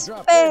convenient see that you his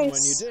dropped in when you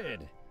face.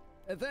 did.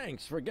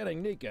 Thanks for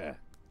getting Nika.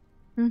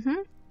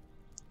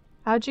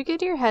 How'd you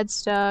get your head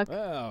stuck?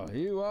 Well,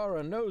 you are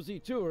a nosy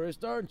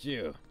tourist, aren't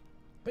you?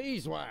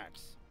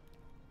 Beeswax.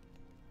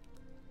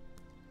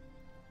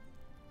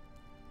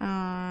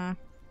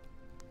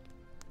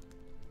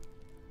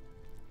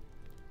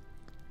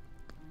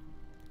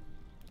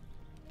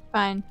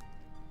 Fine.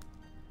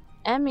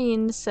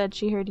 Emine said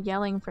she heard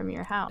yelling from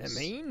your house.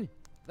 Emine?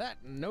 That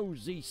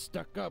nosy,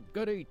 stuck-up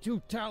goody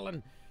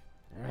two-talon.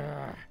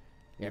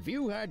 If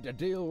you had to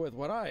deal with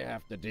what I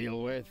have to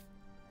deal with.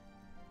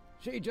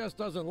 She just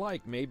doesn't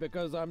like me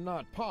because I'm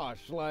not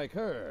posh like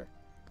her.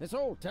 This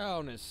whole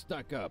town is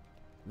stuck up.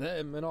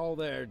 Them and all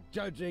their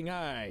judging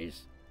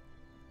eyes.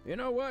 You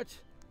know what?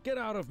 Get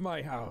out of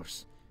my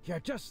house. You're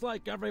just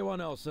like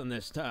everyone else in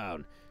this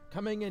town.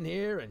 Coming in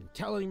here and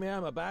telling me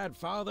I'm a bad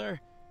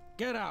father?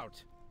 Get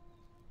out.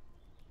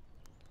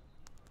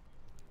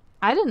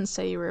 I didn't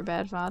say you were a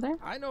bad father.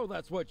 I know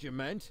that's what you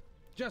meant.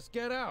 Just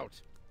get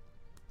out.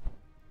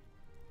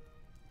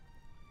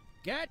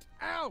 Get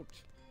out!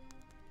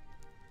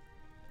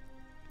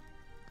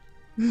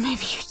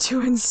 Maybe you're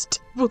too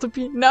unstable to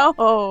be—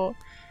 No!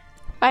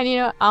 Fine, you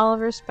know what? I'll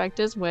respect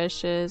his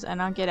wishes and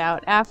I'll get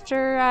out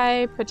after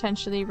I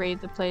potentially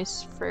raid the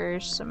place for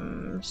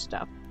some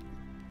stuff.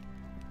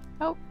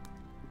 Oh,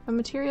 the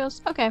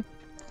materials? Okay.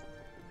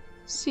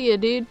 See ya,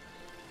 dude.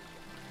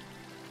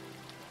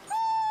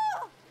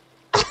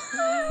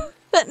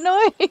 That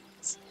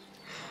noise!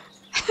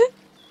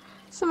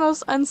 It's the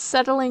most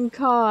unsettling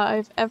caw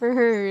I've ever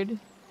heard.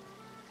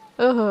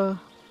 Ugh.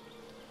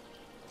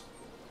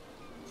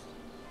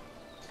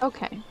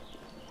 Okay.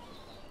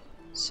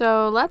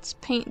 So let's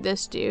paint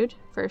this dude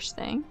first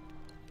thing.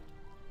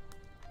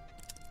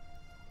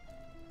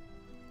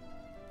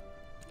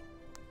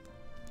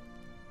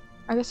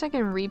 I guess I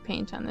can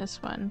repaint on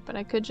this one, but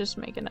I could just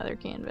make another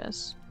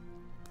canvas.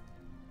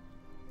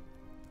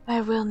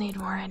 I will need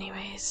more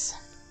anyways.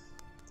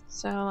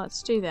 So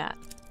let's do that.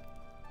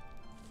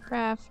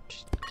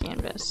 Craft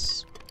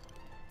canvas.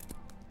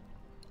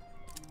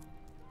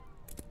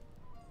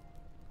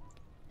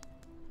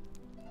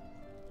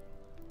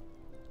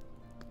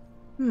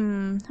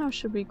 How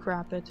should we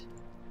crop it?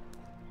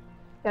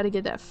 Gotta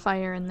get that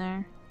fire in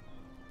there.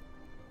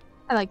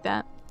 I like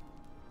that.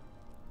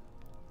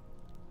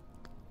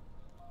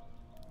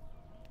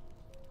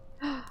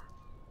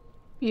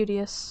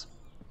 Beauteous.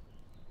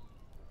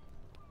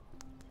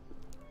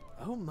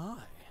 Oh my.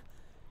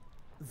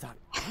 That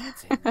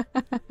painting.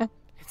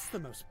 It's the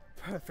most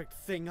perfect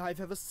thing I've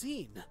ever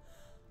seen.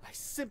 I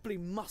simply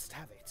must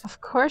have it.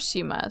 Of course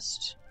you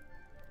must.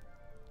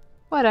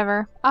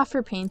 Whatever.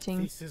 Offer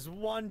painting. This is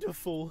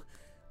wonderful.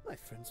 My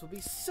friends will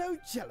be so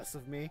jealous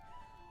of me.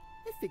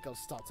 I think I'll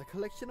start a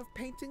collection of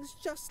paintings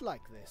just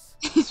like this.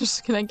 He's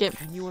just gonna get—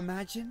 Can you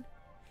imagine?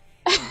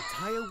 An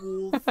entire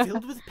wall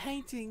filled with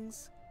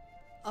paintings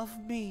of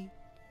me.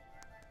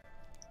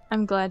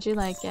 I'm glad you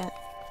like it.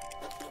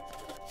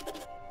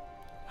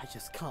 I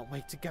just can't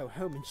wait to go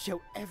home and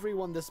show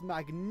everyone this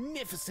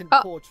magnificent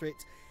portrait.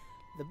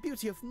 The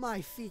beauty of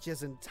my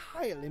features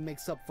entirely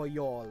makes up for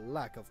your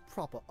lack of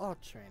proper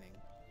art training.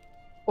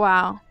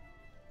 Wow.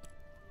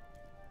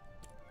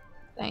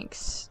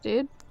 Thanks,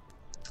 dude.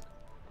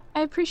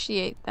 I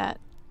appreciate that.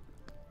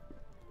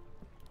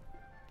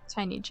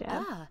 Tiny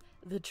jab. Ah,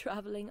 the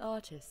traveling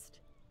artist.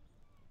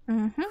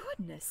 Mm-hmm.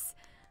 Goodness,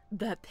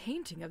 that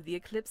painting of the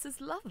eclipse is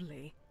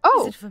lovely.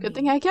 Oh, is it for good me?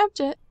 thing I kept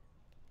it.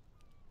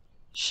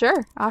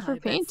 Sure, offer I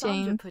bet Sandra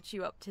painting. put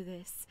you up to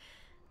this.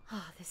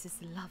 Ah, this is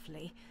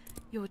lovely.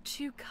 You're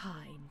too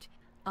kind.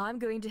 I'm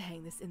going to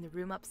hang this in the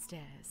room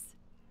upstairs.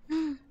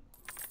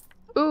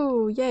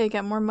 Ooh, yay,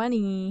 got more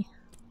money.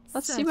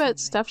 Let's see what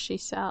stuff she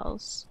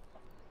sells.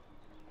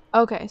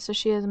 Okay, so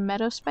she has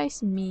meadow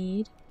spice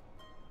mead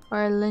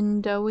or a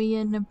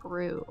Lyndowian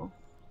brew.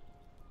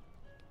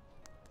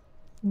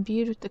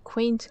 Imbued with the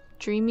quaint,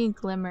 dreamy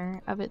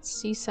glimmer of its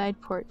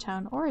seaside port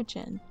town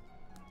origin.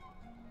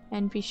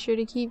 And be sure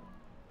to keep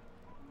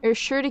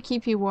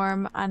you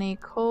warm on a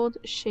cold,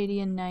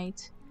 shady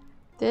night.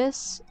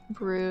 This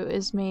brew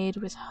is made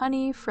with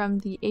honey from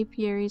the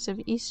apiaries of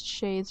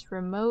Eastshade's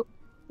remote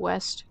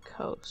west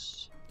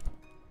coast.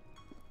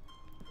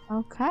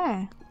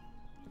 Okay.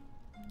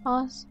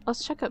 Well,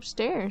 let's check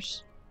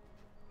upstairs.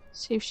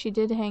 See if she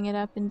did hang it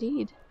up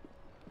indeed.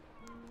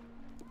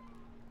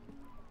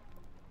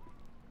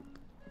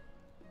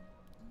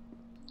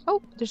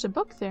 Oh, there's a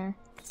book there.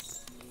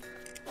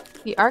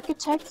 The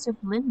Architects of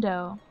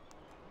Lyndow.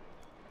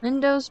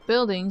 Lyndow's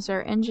buildings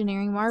are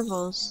engineering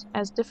marvels,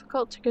 as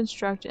difficult to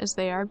construct as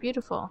they are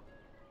beautiful.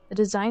 The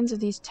designs of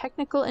these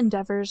technical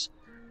endeavors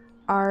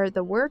are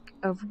the work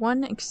of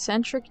one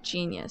eccentric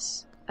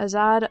genius,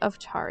 Azad of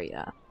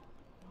Taria.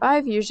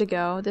 5 years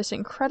ago, this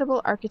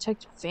incredible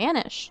architect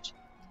vanished.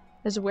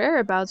 His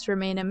whereabouts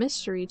remain a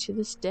mystery to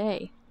this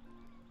day.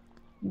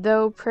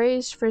 Though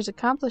praised for his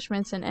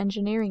accomplishments in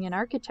engineering and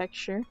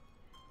architecture,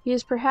 he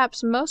is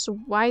perhaps most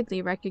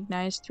widely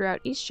recognized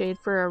throughout Eastshade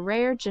for a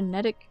rare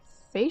genetic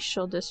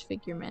facial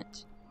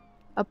disfigurement.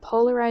 A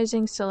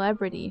polarizing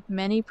celebrity,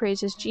 many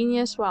praise his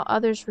genius while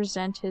others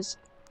resent his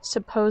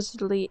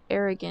supposedly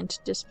arrogant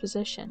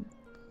disposition.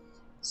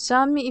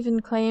 Some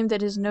even claim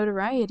that his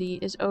notoriety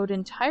is owed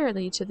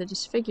entirely to the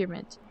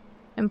disfigurement,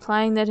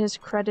 implying that his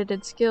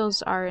credited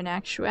skills are in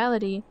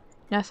actuality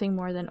nothing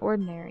more than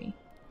ordinary.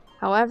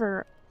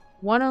 However,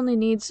 one only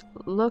needs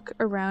look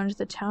around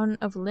the town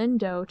of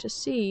Lyndow to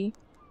see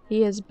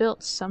he has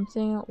built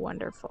something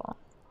wonderful.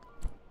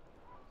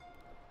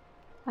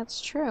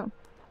 That's true.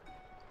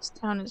 This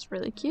town is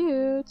really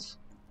cute.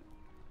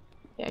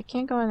 Yeah, I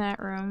can't go in that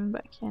room,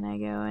 but can I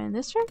go in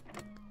this room?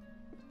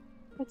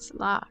 It's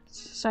locked.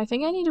 So I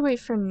think I need to wait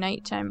for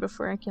nighttime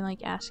before I can,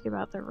 like, ask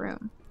about the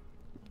room.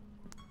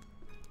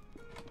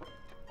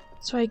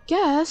 So I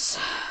guess,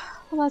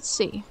 let's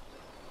see.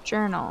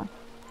 Journal.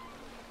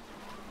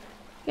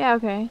 Yeah,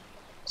 okay.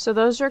 So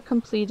those are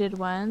completed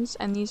ones,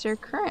 and these are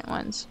current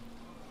ones.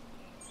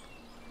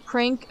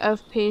 Prank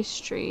of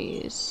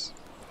pastries.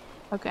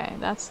 Okay,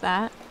 that's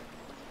that.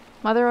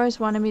 Mother always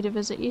wanted me to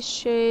visit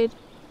Eastshade.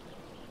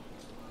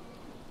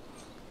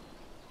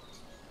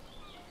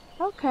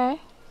 Okay.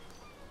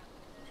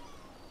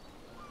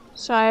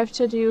 So I have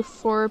to do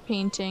 4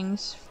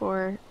 paintings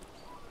for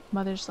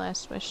Mother's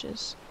last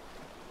wishes.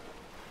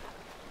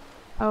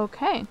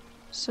 Okay.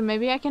 So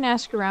maybe I can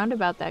ask around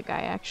about that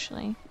guy,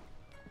 actually.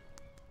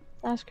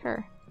 Ask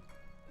her.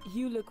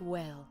 You look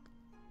well.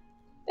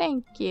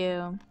 Thank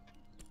you.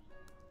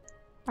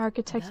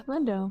 Architect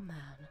Lyndow. Man.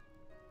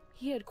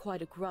 He had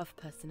quite a gruff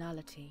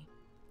personality.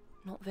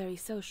 Not very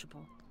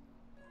sociable.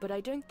 But I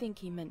don't think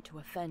he meant to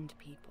offend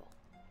people.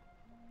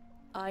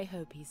 I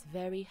hope he's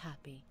very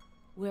happy,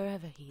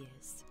 wherever he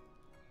is.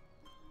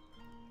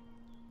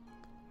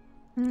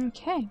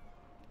 Okay.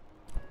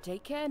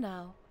 Take care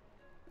now.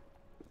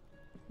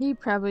 He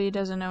probably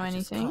doesn't know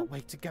anything. I just can't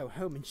wait to go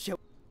home and show...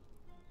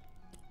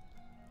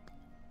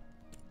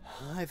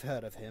 I've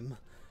heard of him.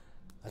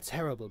 A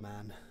terrible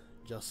man.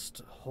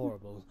 Just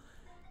horrible.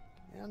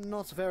 And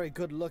not very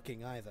good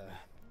looking either.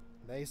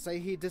 They say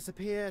he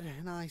disappeared,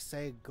 and I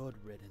say good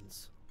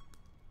riddance.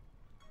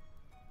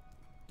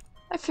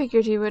 I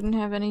figured he wouldn't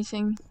have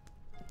anything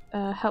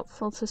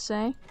helpful to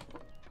say.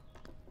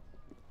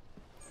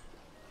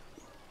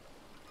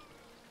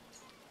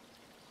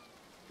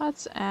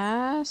 Let's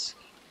ask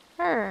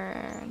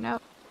her.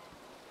 Nope.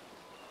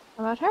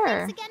 How about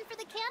her? Thanks again for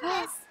the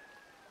canvas.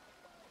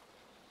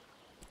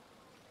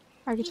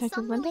 Architect of He's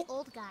some Lyndow? really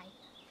old guy.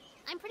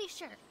 I'm pretty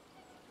sure.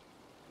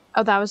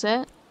 Oh, that was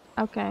it?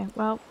 Okay,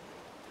 well.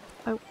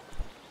 Oh.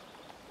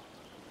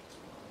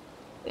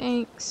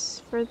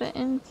 Thanks for the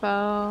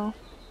info.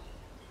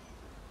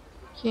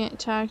 Can't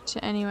talk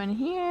to anyone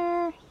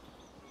here.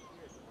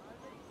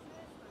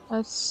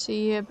 Let's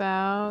see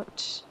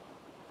about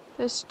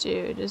this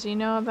dude. Does he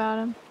know about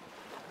him?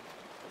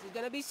 This is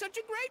gonna be such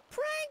a great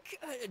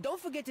prank! Don't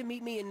forget to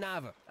meet me in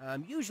Nava.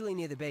 I'm usually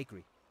near the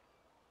bakery.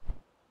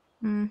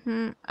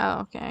 Mm-hmm. Oh,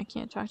 okay. I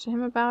can't talk to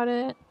him about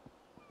it.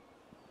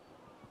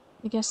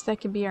 I guess that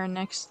could be our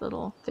next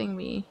little thing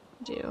we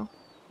do.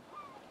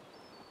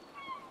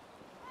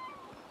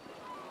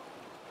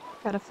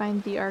 Gotta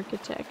find the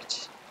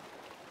architect.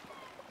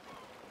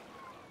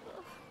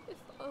 If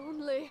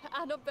only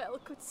Annabelle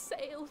could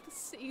sail the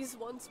seas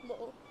once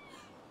more.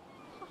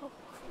 How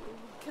cruel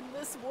can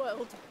this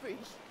world be?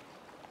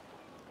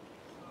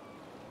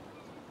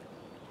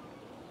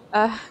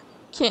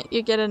 Can't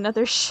you get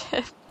another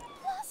ship?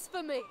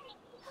 Blasphemy!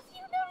 Have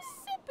you no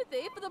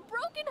sympathy for the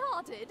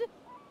broken-hearted?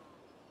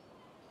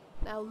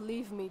 Now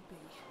leave me be.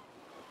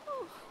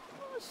 Oh,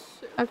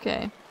 shoot.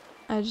 Okay.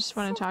 I just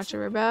want to talk to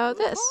her about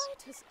this. Why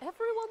does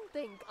everyone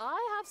think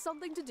I have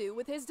something to do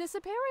with his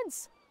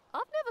disappearance?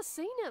 I've never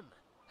seen him,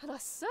 and I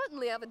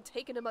certainly haven't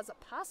taken him as a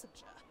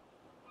passenger.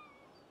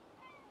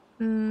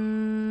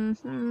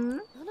 Mm-hmm.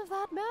 None of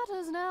that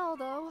matters now,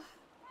 though.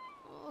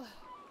 Oh,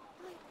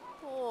 my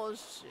poor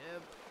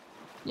ship.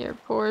 Your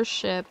poor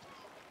ship.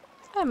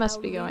 I must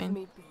Now be leave going.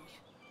 me be.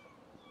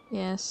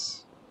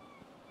 Yes.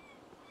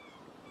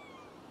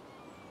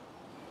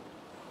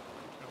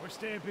 We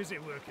stay busy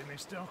working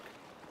this dock.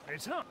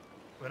 It's hot.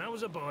 When I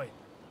was a boy,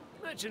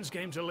 merchants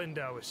came to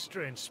Lyndow with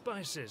strange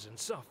spices and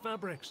soft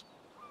fabrics.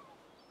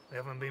 They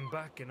haven't been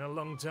back in a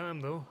long time,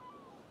 though.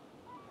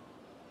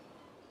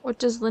 What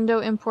does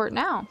Lyndow import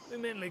now? We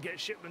mainly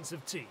get shipments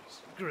of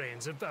teas,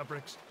 grains and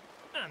fabrics.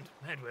 And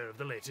headwear of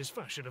the latest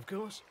fashion, of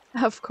course.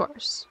 Of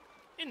course.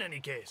 In any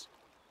case,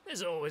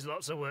 there's always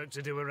lots of work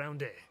to do around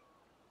here.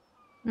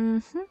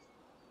 Mm-hmm.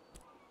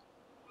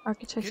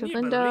 Architect Can of you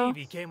Lyndow. believe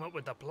he came up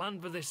with the plan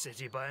for this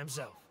city by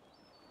himself?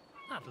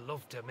 I'd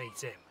love to meet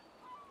him.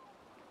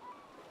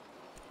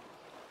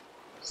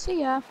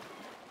 See ya.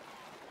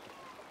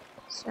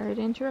 Sorry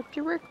to interrupt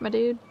your work, my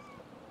dude.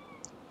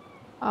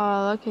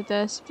 Oh, look at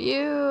this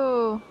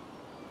view.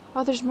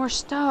 Oh, there's more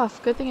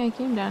stuff. Good thing I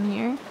came down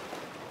here.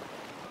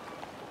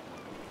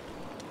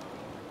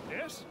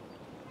 Yes?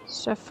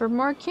 Stuff for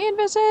more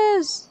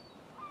canvases!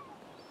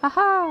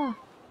 Haha!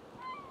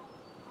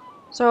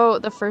 So,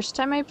 the first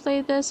time I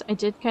played this, I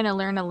did kind of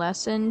learn a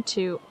lesson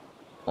to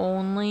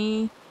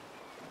only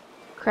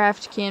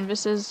craft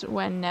canvases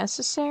when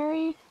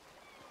necessary.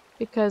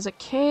 Because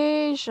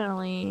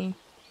occasionally,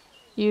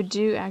 you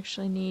do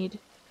actually need,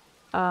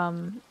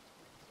 the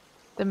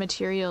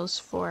materials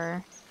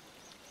for,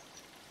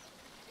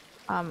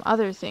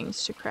 other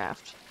things to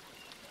craft.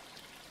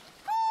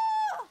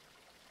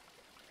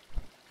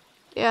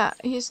 Yeah,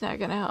 he's not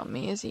gonna help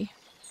me, is he?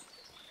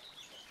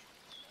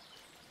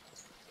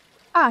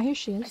 Ah, here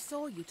she I is.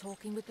 saw you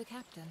talking with the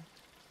captain.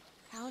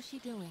 How's she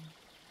doing?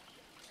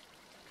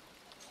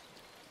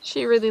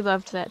 She really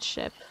loved that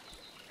ship.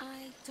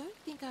 I don't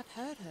think I've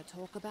heard her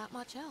talk about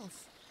much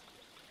else.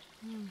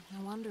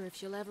 I wonder if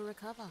she'll ever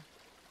recover.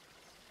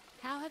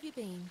 How have you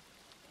been?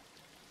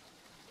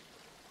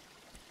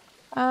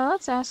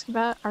 Let's ask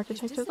about His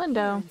Architect of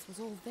Lyndow. disappearance was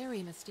all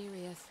very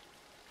mysterious.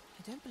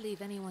 I don't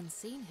believe anyone's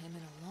seen him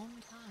in a long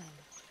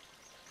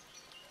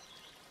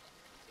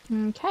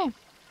time. Okay.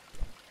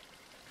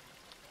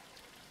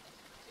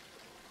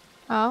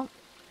 Oh.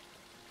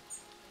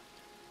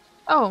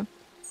 Oh.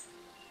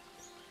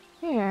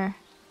 Here.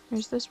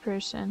 Here's this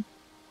person.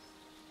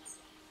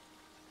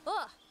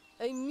 Ah,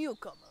 a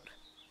newcomer.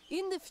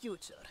 In the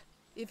future,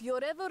 if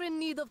you're ever in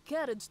need of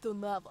carriage to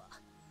Nava,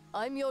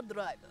 I'm your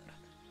driver.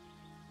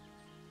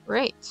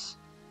 Great.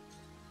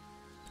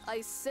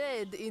 I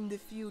said in the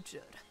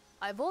future.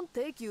 I won't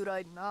take you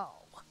right now.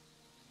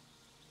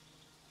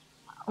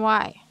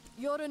 Why?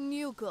 You're a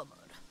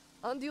newcomer,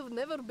 and you've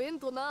never been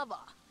to Nava.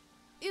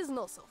 It's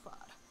not so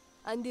far,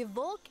 and the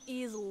walk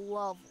is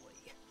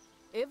lovely.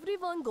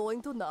 Everyone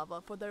going to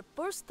Nava for their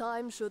first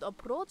time should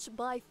approach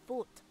by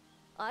foot.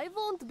 I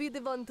won't be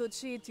the one to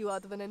cheat you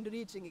out of an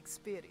enriching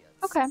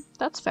experience. Okay,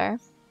 that's fair.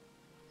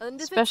 And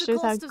if Especially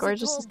with it's the how cost of the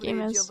gorgeous toll this game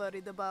bridge is. you're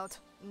worried about,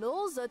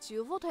 know that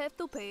you would have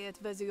to pay it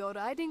whether you're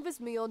riding with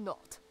me or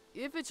not,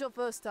 if it's your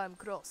first time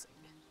crossing.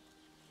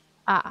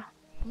 Ah.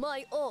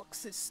 My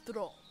ox is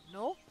strong,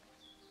 no?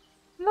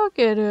 Look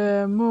at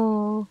him.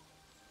 Oh.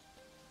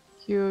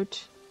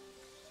 Cute.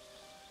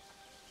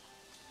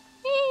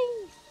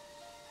 Whee!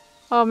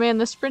 Oh man,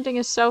 the sprinting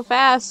is so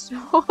fast.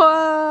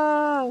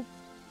 Whoa!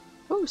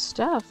 Oh,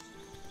 stuff.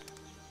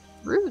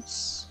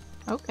 Roots.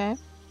 Okay.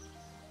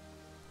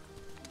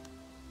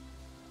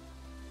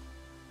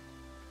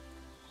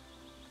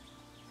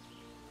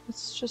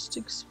 Let's just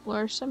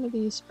explore some of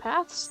these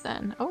paths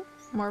then. Oh,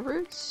 more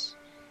roots.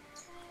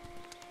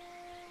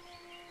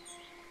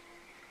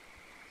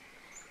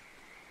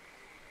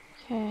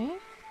 Okay.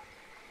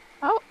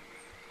 Oh!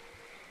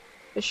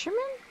 Fisherman?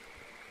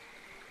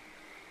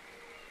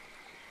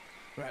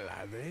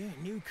 Hello there,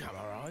 newcomer,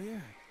 are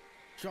you?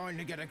 Trying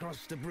to get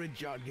across the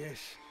bridge, I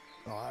guess.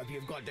 I hope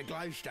you've got the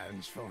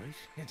glowstones for it.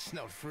 It's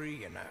not free,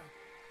 you know.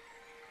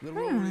 The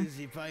rule is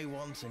you pay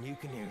once and you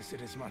can use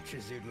it as much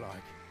as you'd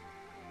like.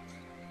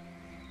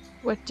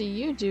 What do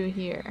you do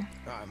here?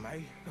 Oh,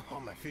 mate,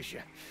 I'm a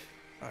fisher.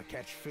 I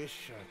catch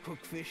fish, I cook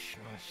fish,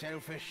 I sell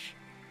fish.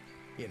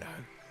 You know.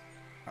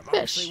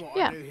 Mostly what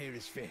I do here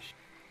is fish.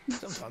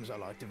 Sometimes I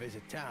like to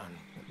visit town,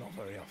 but not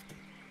very often.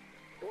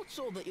 What's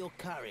all that you're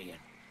carrying?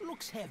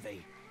 Looks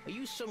heavy. Are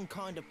you some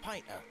kind of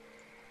painter?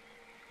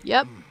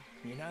 Yep.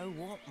 You know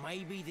what?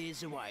 Maybe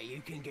there's a way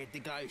you can get the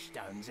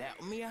glowstones out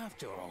of me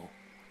after all.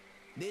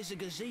 There's a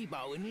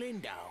gazebo in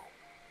Lyndow.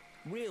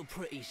 Real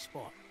pretty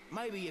spot.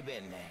 Maybe you've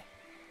been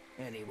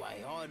there.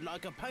 Anyway, I'd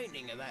like a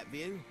painting of that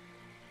view.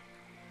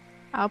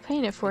 I'll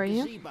paint it for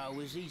you. The gazebo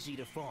is easy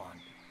to find.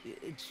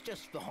 It's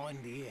just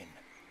behind the inn.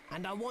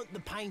 And I want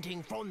the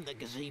painting from the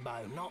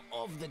gazebo, not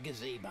of the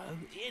gazebo.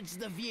 It's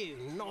the view,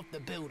 not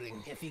the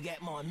building, if you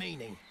get my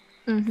meaning.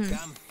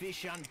 Come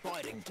fish and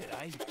fighting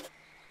today.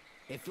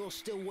 If you're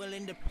still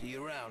willing to be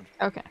around.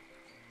 Okay.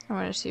 I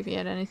want to see if he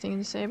had anything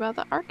to say about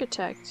the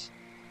architect.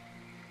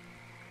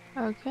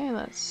 Okay,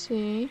 let's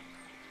see.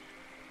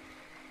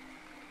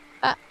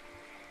 Ah!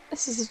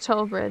 This is a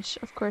toll bridge.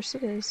 Of course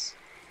it is.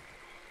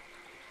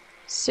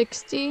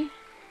 60?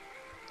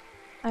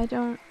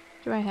 Do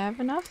I have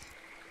enough?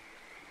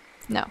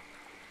 No.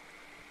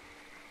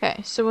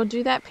 Okay, so we'll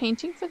do that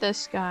painting for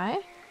this guy.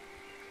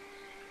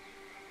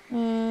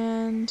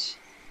 And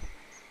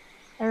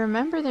I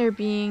remember there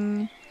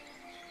being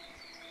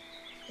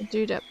a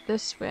dude up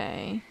this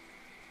way.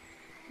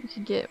 You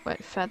could get,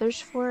 what, feathers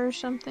for or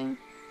something?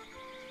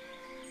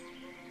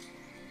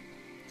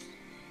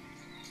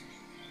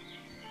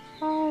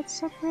 Oh, it's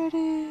so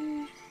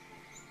pretty.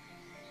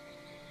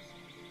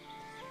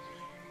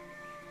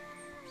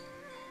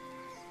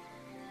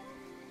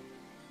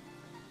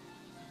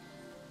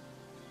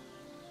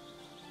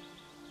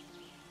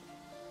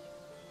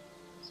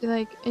 he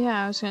like,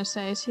 yeah, I was gonna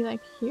say, is he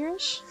like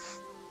here-ish?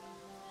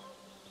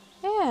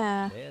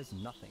 Yeah. There's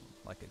nothing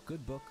like a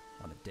good book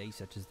on a day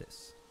such as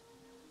this.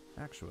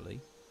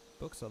 Actually,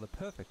 books are the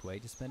perfect way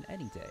to spend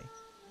any day.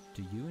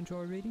 Do you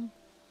enjoy reading?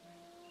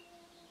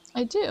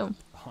 I do.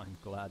 I'm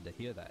glad to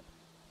hear that.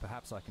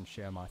 Perhaps I can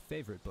share my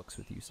favorite books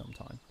with you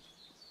sometime.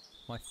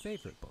 My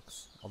favorite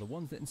books are the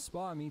ones that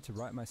inspire me to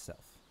write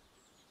myself.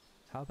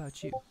 How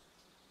about you?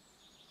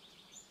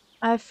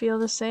 I feel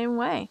the same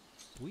way.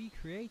 We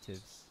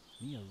creatives,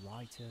 me a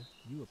writer,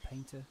 you a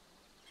painter,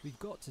 we've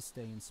got to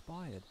stay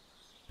inspired.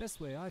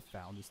 Best way I've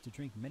found is to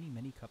drink many,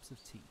 many cups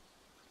of tea.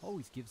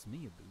 Always gives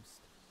me a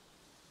boost.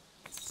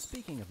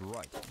 Speaking of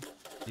writing,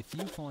 if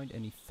you find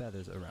any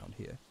feathers around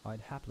here,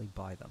 I'd happily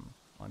buy them.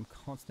 I'm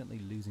constantly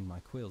losing my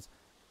quills.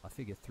 I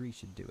figure 3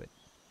 should do it.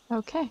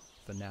 Okay.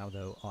 For now,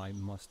 though, I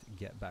must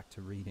get back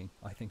to reading.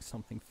 I think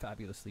something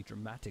fabulously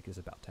dramatic is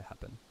about to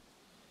happen.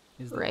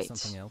 Is there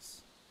something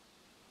else?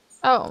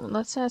 Oh,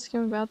 let's ask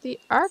him about the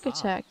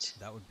architect.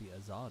 That would be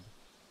Azad.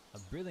 A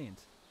brilliant,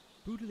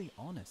 brutally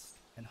honest,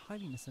 and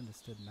highly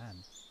misunderstood man.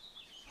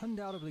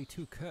 Undoubtedly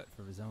too curt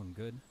for his own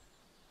good.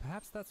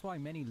 Perhaps that's why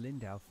many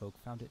Lyndow folk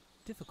found it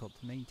difficult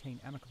to maintain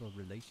amicable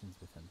relations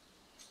with him.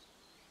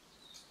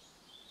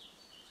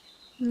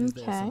 Okay. Is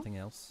there something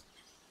else?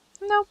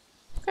 No.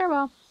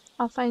 Farewell.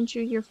 I'll find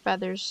you your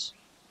feathers.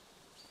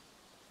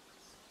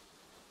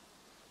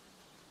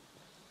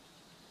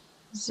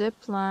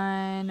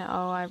 Zipline.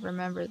 Oh, I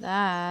remember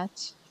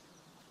that.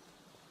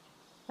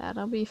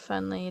 That'll be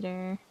fun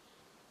later.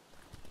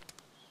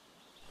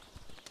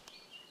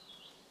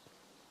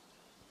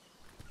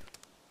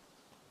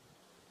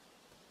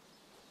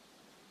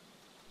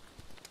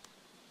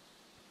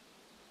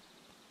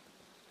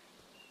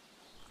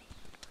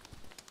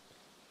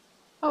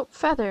 Oh,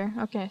 feather.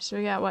 Okay, so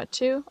we got what,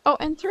 2? Oh,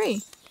 and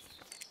 3.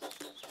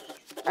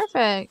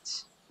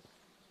 Perfect.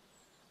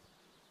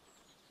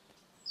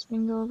 So we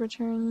can go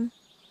return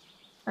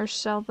or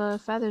sell the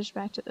feathers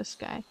back to this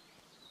guy.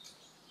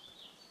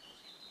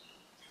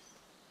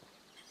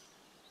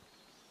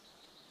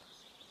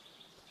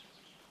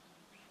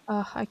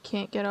 Oh, I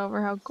can't get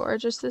over how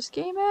gorgeous this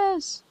game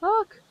is.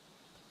 Look.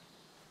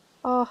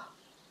 Oh.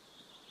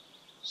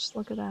 Just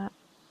look at that.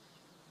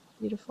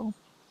 Beautiful.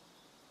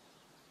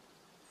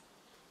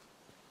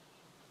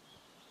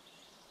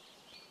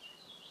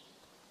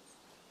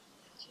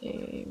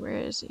 Okay, where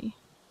is he?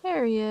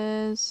 There he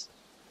is.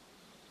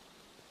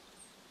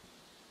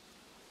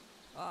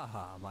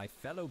 Aha, my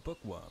fellow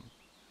bookworm.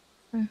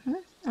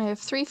 I have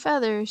 3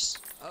 feathers.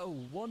 Oh,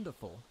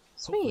 wonderful.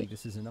 Sweet. Hopefully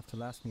this is enough to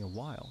last me a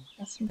while.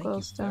 Got some Thank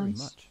you very glowstones.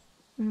 much.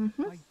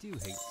 I do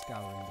hate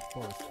scouring the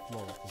forest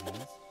floor with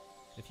these.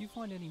 If you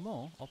find any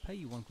more, I'll pay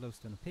you 1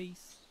 glowstone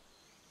apiece.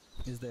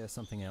 Is there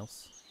something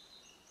else?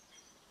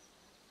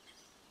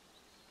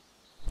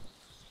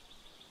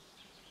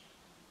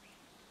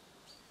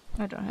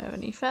 I don't have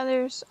any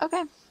feathers.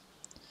 Okay.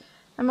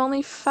 I'm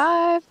only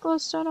 5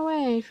 glowstone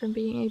away from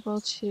being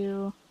able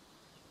to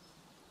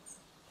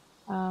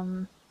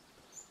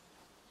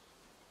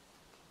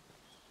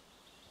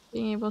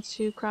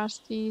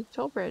cross the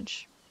toll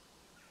bridge.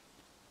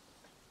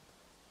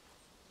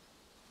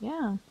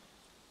 Yeah.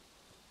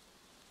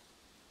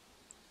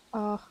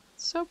 Oh,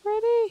 it's so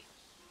pretty.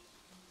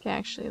 Okay,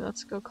 actually,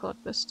 let's go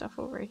collect this stuff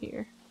over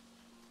here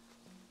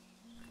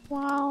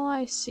while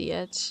I see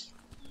it.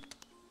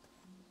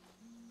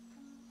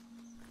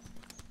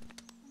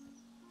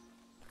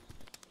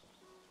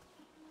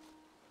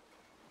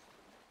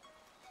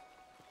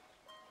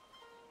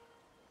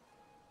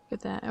 Look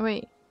at that. Oh,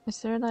 wait,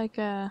 is there like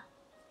a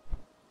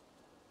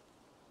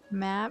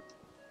map?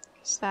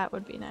 Because that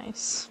would be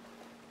nice.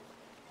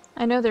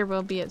 I know there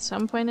will be at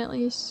some point at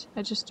least.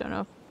 I just don't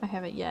know if I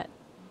have it yet.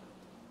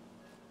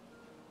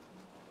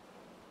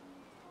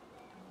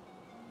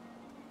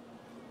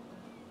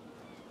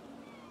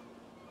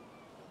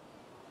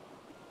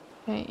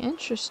 Okay,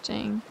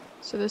 interesting.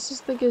 So this is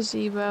the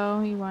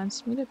gazebo he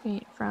wants me to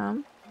paint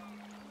from.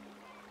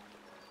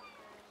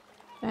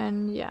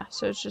 And yeah,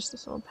 so it's just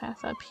this little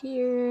path up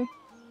here.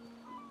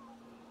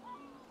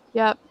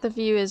 Yep, the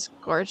view is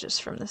gorgeous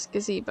from this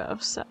gazebo,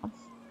 so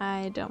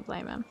I don't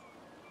blame him.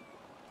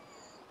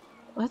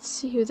 Let's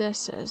see who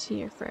this is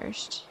here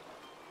first.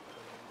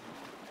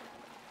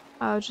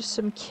 Oh, just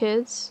some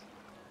kids.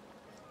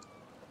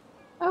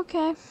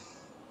 Okay.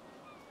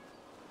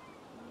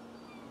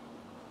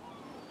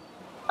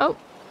 Oh.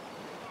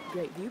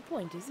 Great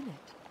viewpoint, isn't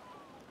it?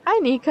 Hi,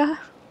 Nika.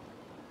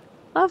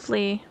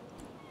 Lovely.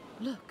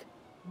 Look,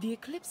 the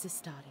eclipse is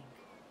starting.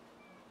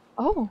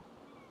 Oh.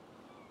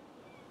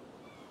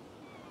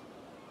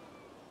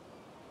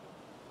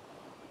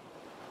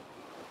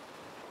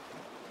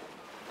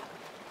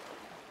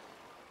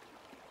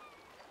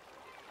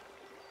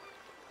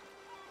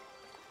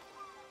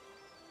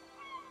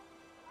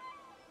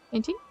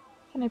 Painting?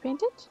 Can I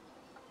paint it?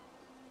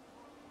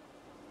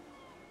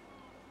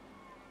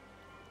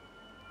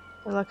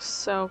 It looks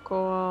so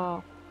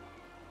cool.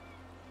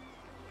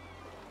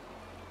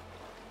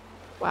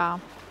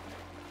 Wow.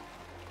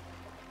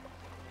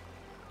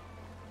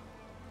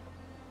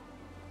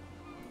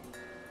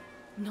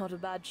 Not a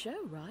bad show,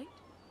 right?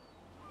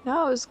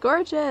 No, it was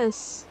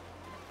gorgeous.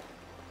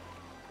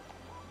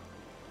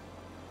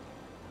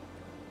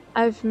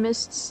 I've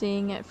missed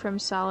seeing it from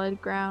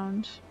solid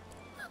ground.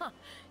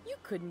 You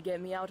couldn't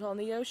get me out on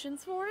the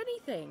oceans for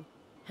anything.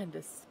 And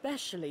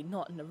especially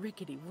not in a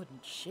rickety wooden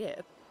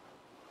ship.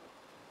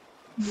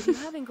 If you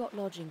haven't got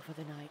lodging for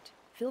the night,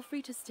 feel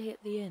free to stay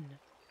at the inn.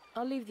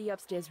 I'll leave the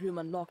upstairs room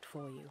unlocked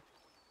for you.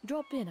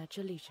 Drop in at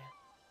your leisure.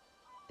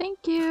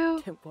 Thank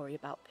you. Don't worry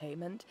about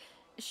payment.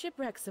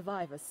 Shipwreck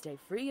survivors stay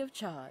free of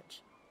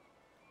charge.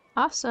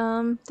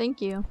 Awesome.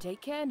 Thank you.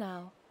 Take care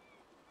now.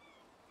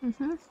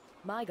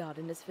 My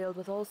garden is filled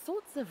with all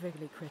sorts of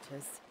wriggly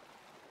critters.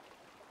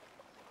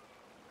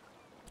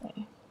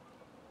 Okay.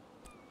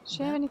 Does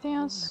she have anything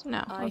else?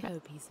 No. I Okay.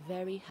 hope he's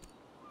very happy.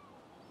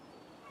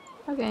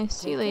 Okay,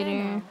 see you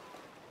later.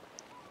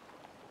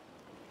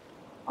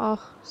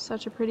 Oh,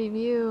 such a pretty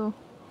view.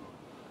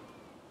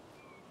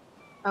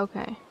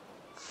 Okay.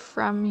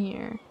 From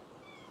here.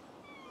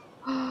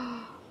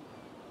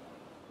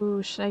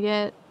 Ooh, should I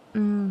get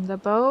the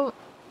boat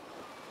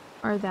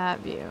or that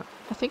view?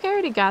 I think I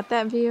already got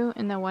that view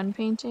in the one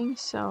painting,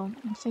 so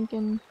I'm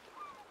thinking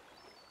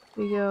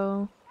we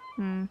go,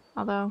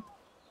 although.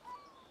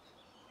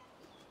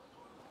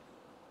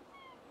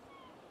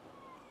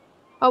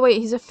 Oh wait,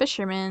 he's a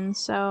fisherman,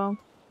 so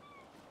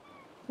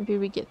maybe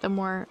we get the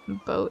more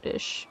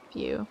boatish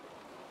view.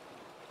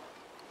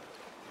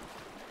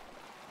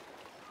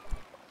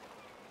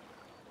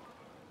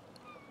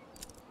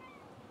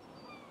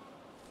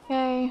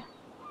 Okay,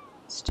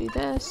 let's do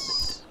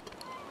this.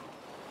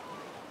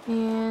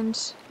 And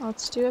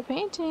let's do a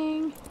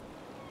painting.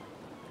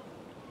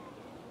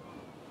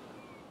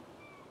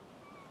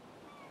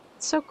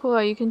 It's so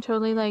cool. You can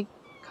totally like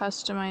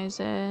customize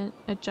it,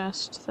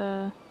 adjust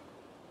the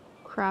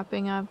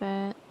cropping of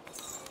it.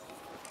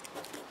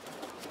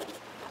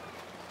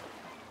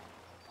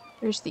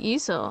 There's the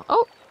easel.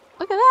 Oh,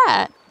 look at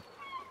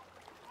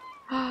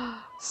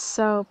that.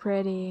 So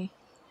pretty.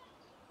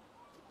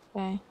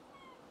 Okay.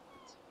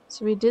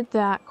 So we did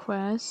that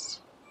quest.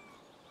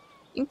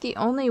 I think the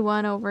only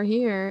one over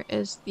here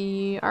is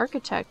the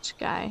architect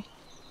guy.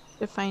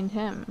 To find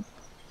him.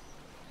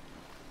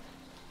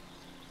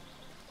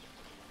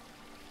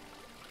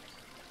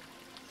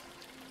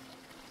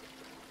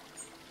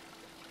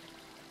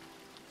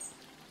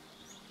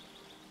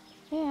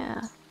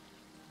 Yeah.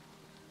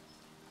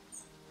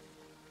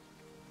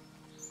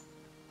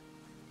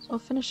 So we'll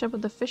finish up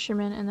with the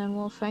fisherman and then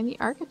we'll find the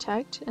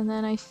architect, and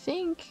then I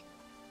think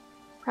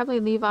probably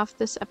leave off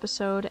this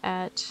episode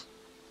at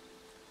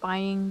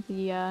buying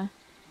the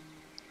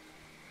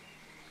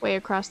way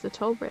across the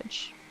toll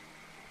bridge.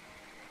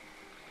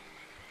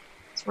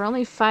 So we're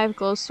only 5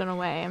 glowstone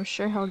away. I'm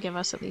sure he'll give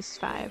us at least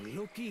 5. Well,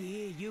 looky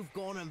here, you've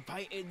gone and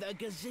painted the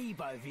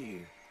gazebo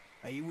view.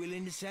 Are you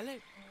willing to sell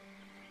it?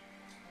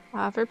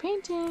 For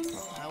painting.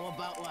 How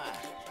about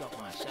that? Got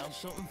myself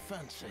something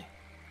fancy.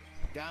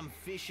 Damn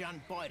fish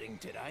aren't biting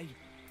today.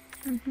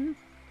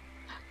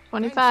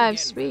 25,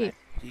 sweet.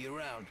 See you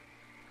around.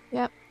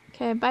 Yep.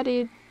 Okay, bye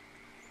dude.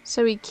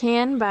 So we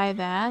can buy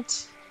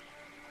that,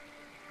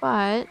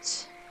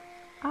 but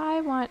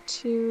I want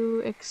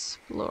to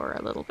explore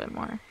a little bit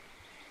more.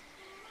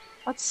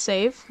 Let's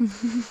save.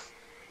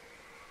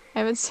 I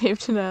haven't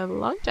saved in a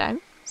long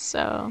time,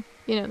 so,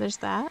 you know, there's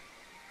that.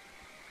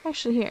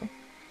 Actually, here.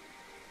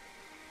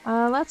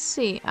 Let's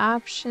see.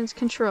 Options,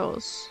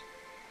 controls.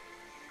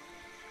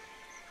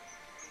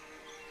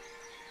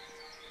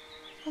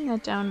 Turn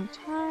that down a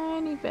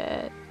tiny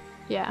bit.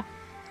 Yeah.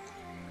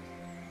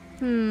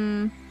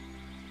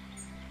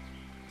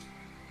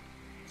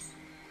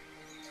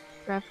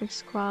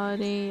 Graphics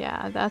quality,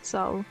 yeah, that's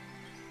all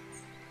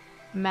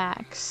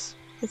max.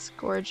 It's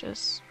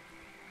gorgeous.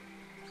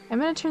 I'm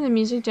gonna turn the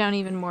music down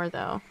even more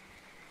though,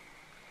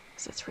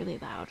 because it's really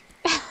loud.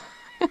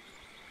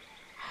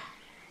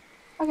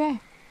 Okay,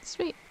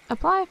 sweet.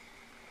 Apply.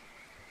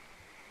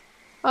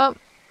 Oh,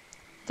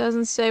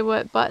 doesn't say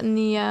what button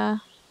the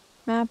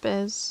map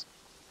is.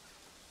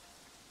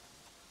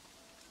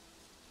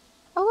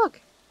 Oh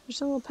look,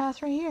 there's a little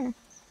path right here.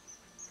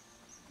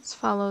 Let's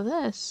follow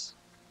this.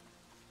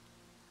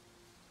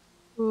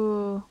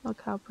 Ooh,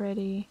 look how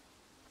pretty.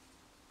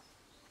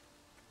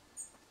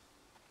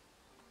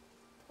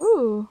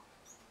 Ooh.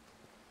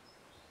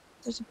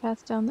 There's a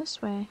path down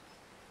this way.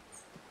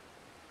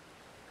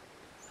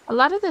 A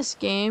lot of this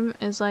game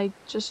is like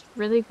just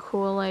really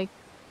cool, like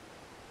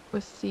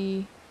with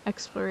the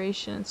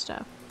exploration and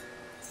stuff.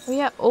 Oh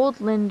yeah, old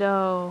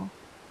Lyndow.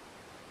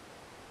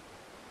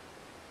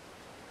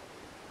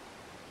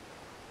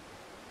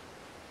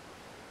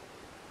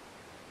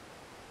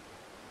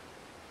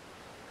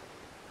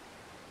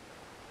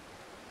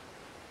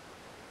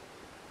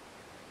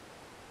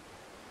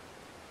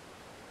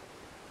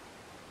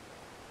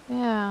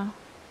 Yeah.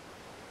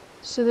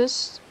 So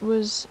this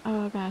was,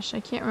 oh gosh, I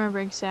can't remember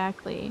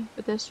exactly,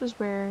 but this was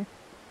where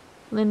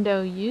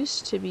Lyndow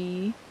used to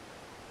be.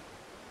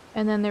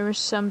 And then there was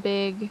some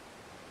big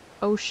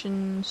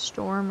ocean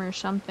storm or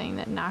something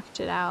that knocked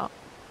it out.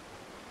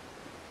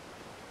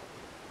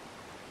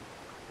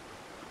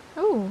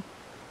 Ooh.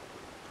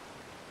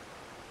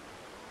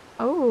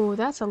 Oh,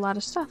 that's a lot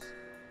of stuff.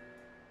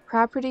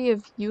 Property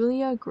of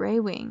Yulia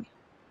Greywing.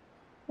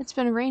 It's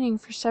been raining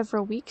for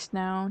several weeks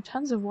now,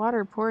 tons of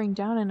water pouring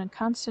down in a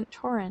constant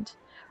torrent.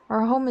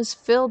 Our home is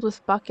filled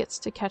with buckets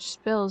to catch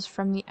spills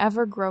from the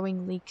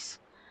ever-growing leaks.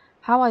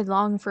 How I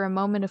long for a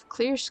moment of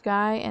clear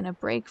sky and a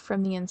break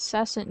from the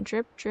incessant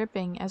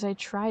dripping as I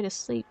try to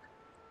sleep.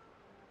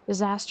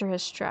 Disaster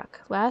has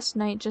struck. Last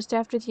night, just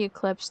after the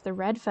eclipse, the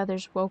red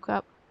feathers woke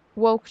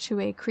to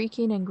a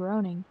creaking and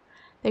groaning.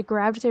 They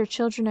grabbed their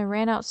children and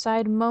ran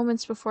outside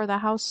moments before the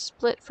house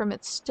split from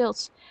its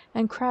stilts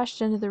and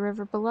crashed into the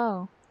river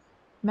below.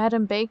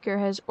 Madam Baker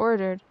has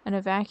ordered an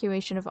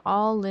evacuation of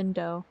all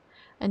Lyndow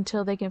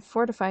until they can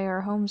fortify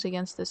our homes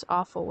against this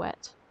awful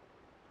wet.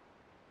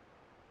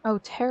 Oh,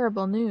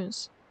 terrible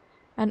news.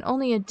 And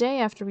only a day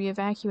after we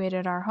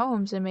evacuated our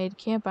homes and made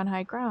camp on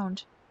high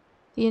ground.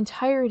 The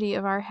entirety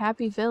of our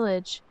happy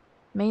village,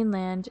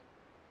 mainland,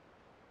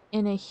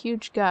 in a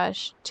huge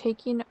gush,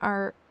 taking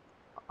our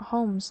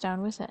homes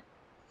down with it.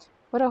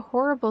 What a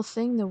horrible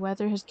thing the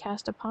weather has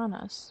cast upon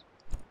us.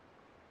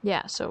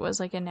 Yeah, so it was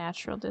like a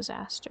natural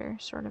disaster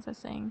sort of a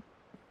thing.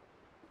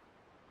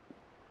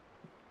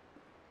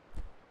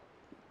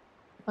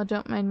 Well,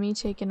 don't mind me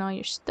taking all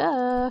your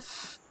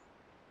stuff.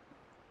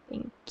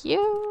 Thank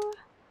you.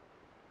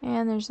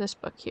 And there's this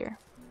book here.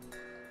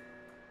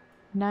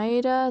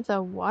 Naida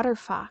the Water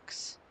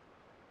Fox.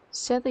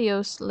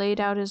 Celios laid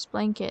out his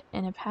blanket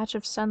in a patch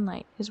of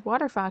sunlight. His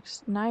water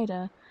fox,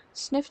 Naida,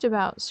 sniffed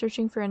about,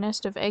 searching for a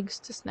nest of eggs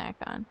to snack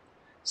on.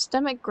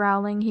 Stomach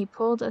growling, he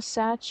pulled a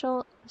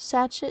satchel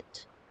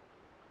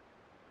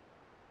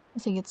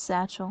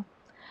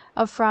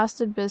of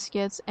frosted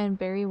biscuits and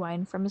berry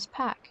wine from his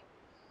pack.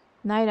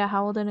 Naida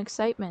howled in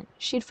excitement.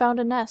 She'd found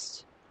a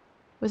nest.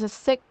 With a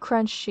thick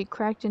crunch, she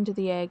cracked into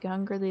the egg,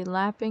 hungrily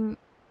lapping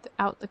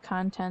out the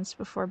contents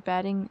before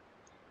batting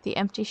the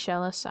empty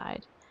shell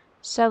aside.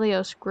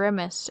 Celios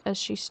grimaced as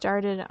she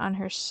started on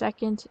her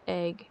second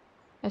egg.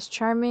 As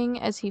charming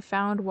as he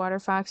found water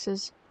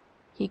foxes,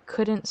 he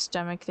couldn't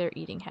stomach their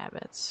eating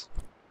habits.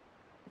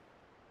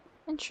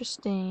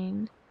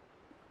 Interesting.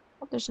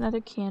 Oh, there's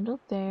another candle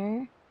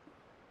there.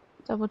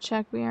 Double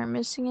check we aren't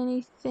missing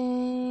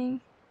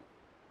anything.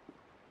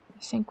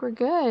 I think we're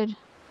good.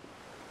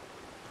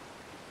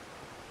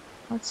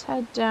 Let's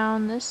head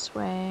down this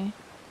way.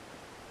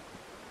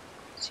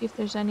 See if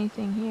there's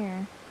anything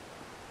here.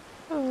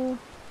 Oh.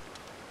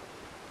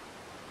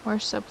 More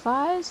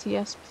supplies?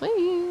 Yes,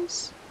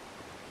 please.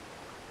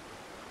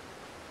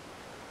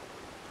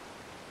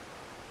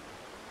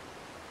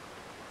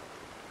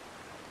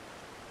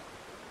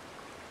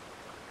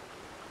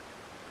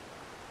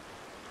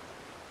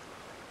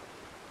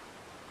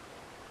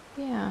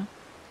 Yeah.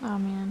 Oh,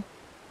 man.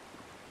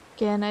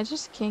 Again, I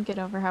just can't get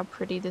over how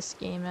pretty this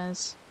game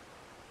is.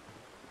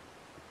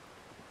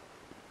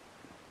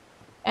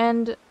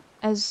 And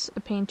as a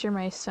painter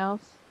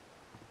myself,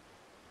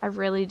 I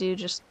really do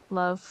just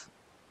love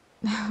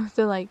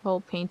the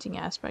whole painting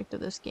aspect of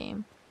this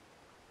game.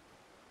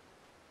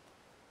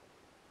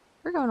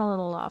 We're going a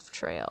little off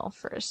trail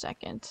for a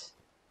second.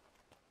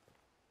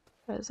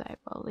 Because I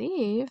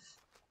believe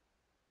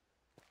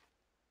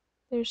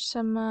there's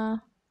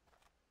some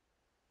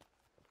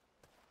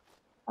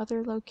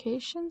other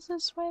locations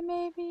this way,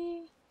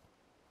 maybe?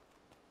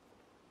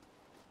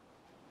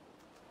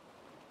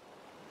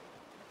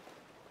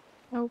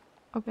 Nope.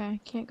 Okay,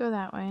 can't go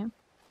that way.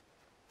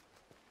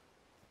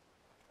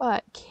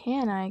 But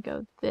can I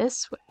go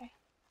this way?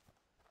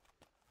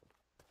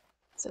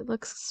 So it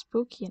looks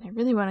spooky and I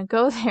really want to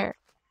go there.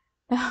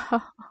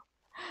 No,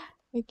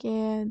 I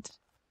can't.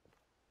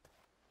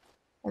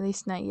 At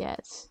least not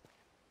yet.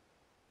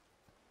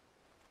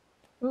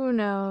 Who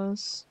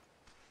knows?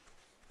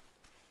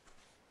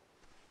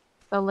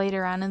 But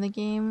later on in the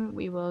game,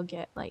 we will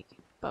get like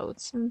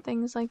boats and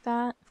things like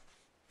that.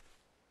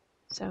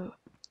 So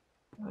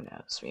who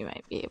knows? We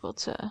might be able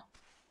to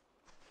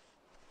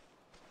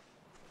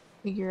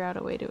figure out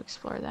a way to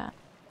explore that.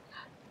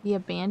 The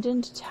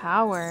abandoned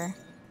tower.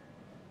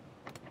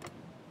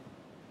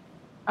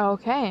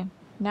 Okay,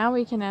 now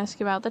we can ask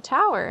about the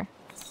tower.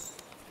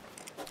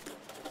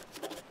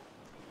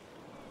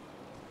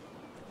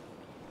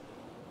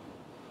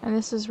 And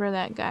this is where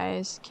that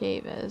guy's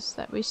cave is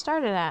that we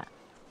started at.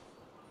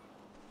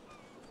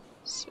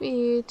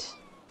 Sweet.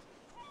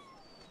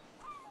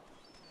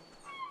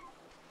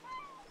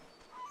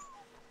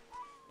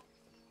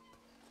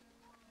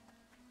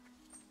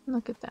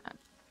 Look at that.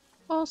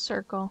 Full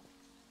circle.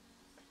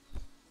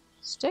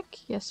 Stick?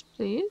 Yes,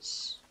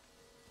 please.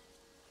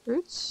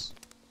 Roots?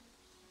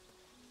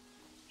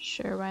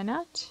 Sure, why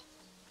not?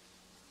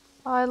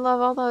 Oh, I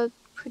love all the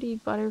pretty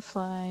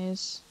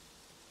butterflies.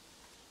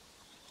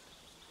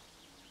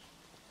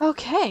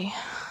 Okay,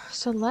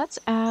 so let's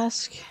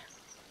ask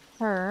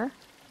her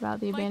about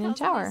the abandoned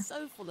tower. Is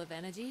so full of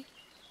energy.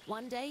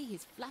 One day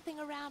he's flapping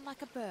around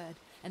like a bird,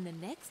 and the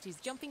next he's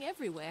jumping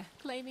everywhere,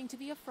 claiming to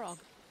be a frog.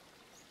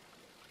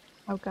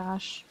 Oh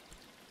gosh.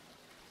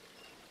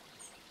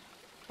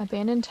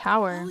 Abandoned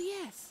tower. Oh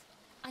yes,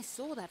 I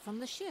saw that from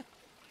the ship.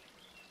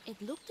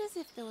 It looked as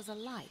if there was a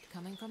light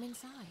coming from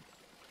inside.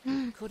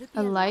 Could it be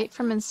A light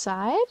from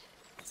inside?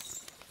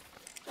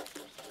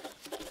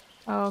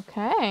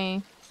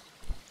 Okay.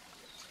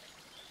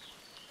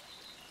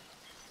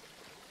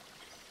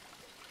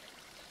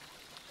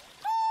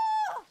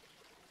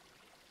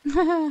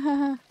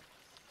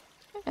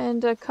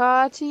 And a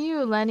caw to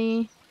you,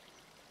 Lenny.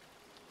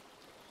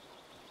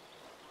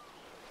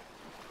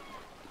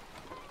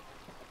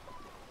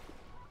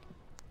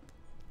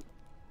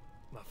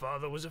 My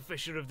father was a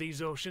fisher of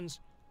these oceans,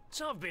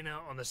 so I've been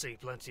out on the sea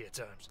plenty of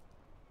times.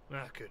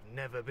 I could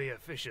never be a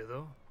fisher,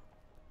 though.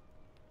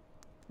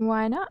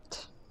 Why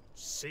not?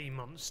 Sea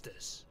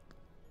monsters.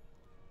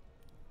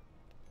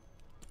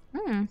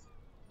 Hmm.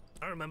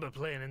 I remember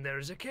playing in there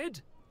as a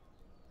kid.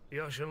 The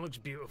ocean looks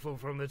beautiful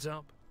from the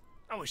top.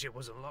 I wish it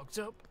wasn't locked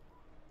up.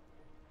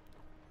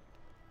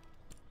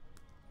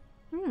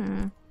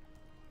 Hmm.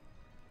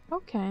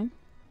 Okay.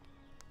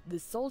 The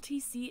salty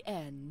sea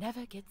air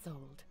never gets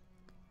old.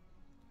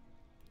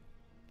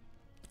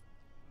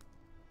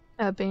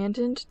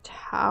 Abandoned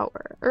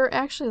tower. Or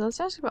actually, let's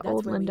ask about That's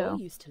old where we all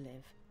Lyndow. used to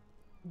live.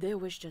 There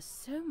was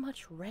just so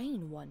much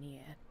rain one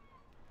year.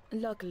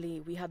 Luckily,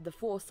 we had the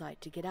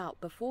foresight to get out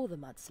before the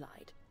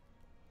mudslide.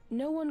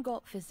 No one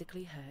got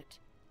physically hurt,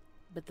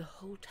 but the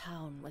whole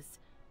town was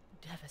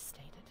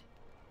devastated.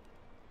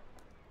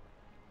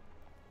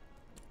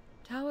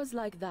 Towers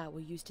like that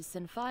were used to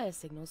send fire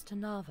signals to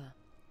Nava,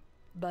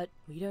 but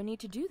we don't need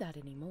to do that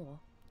anymore.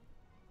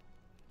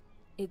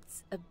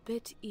 It's a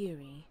bit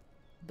eerie,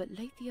 but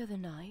late the other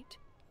night,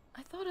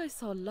 I thought I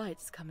saw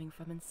lights coming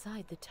from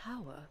inside the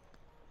tower.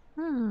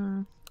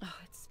 Hmm. Oh,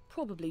 it's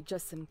probably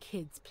just some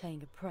kids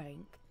playing a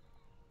prank.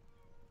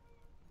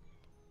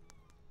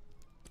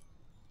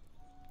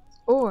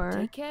 Or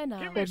Take care now.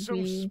 Give me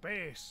some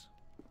space.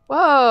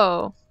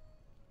 Whoa!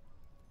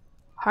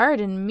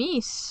 Pardon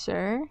me,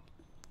 sir.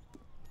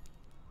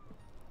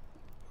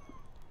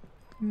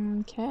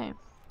 Okay.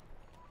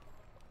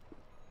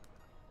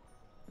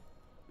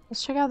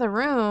 Let's check out the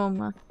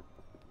room.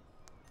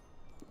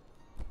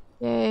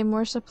 Yay,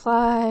 more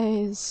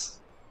supplies.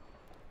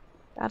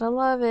 Gotta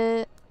love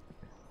it.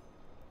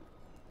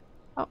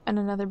 Oh, and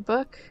another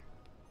book.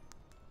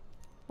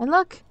 And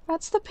look,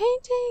 that's the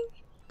painting!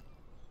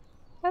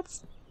 That's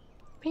the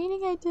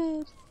painting I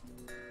did.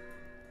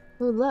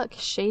 Ooh, look,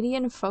 Shady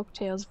and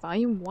Folktales,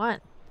 Volume 1.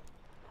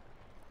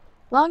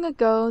 Long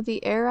ago,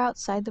 the air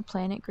outside the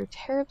planet grew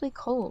terribly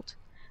cold.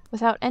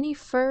 Without any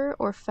fur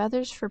or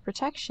feathers for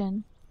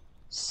protection,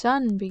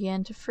 Sun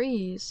began to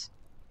freeze.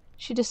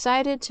 She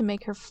decided to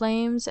make her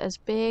flames as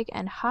big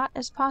and hot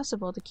as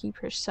possible to keep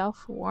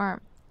herself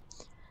warm.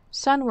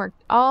 Sun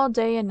worked all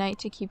day and night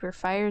to keep her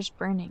fires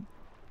burning.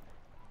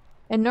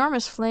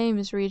 Enormous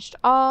flames reached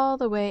all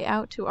the way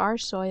out to our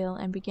soil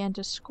and began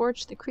to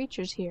scorch the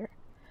creatures here.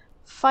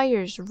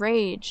 Fires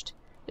raged,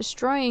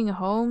 destroying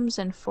homes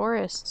and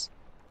forests,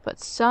 but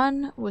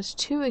Sun was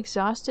too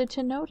exhausted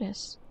to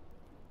notice.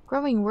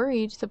 Growing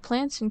worried, the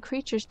plants and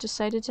creatures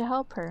decided to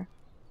help her.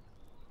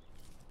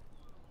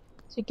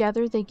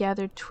 Together they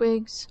gathered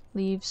twigs,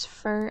 leaves,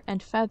 fur,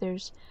 and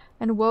feathers,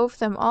 and wove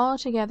them all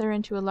together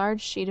into a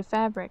large sheet of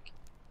fabric.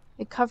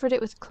 They covered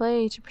it with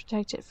clay to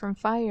protect it from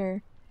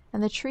fire,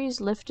 and the trees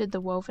lifted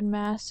the woven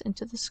mass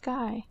into the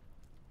sky.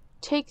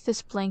 "Take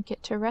this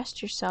blanket to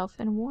rest yourself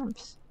in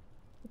warmth,"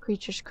 the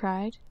creatures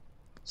cried.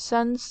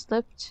 Sun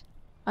slipped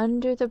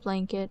under the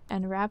blanket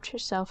and wrapped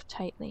herself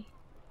tightly.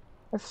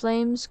 Her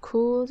flames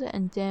cooled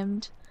and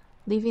dimmed,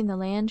 leaving the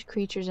land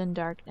creatures in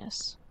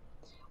darkness.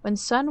 When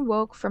Sun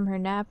woke from her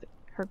nap,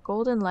 her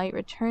golden light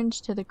returned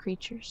to the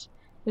creatures,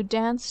 who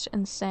danced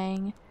and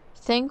sang,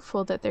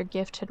 thankful that their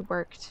gift had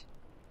worked.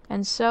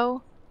 And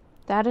so,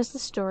 that is the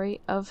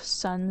story of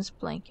Sun's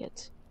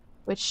blanket,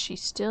 which she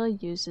still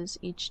uses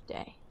each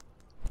day.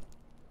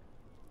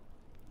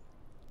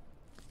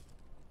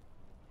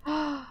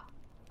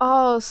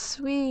 Oh,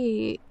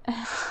 sweet.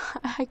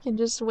 I can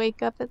just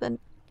wake up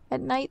at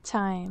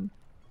nighttime.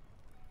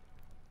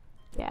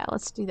 Yeah,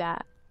 let's do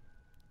that.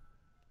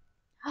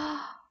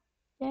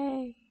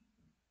 Yay.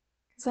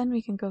 Because then we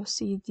can go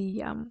see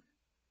the,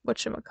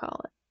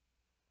 whatchamacallit,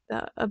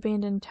 the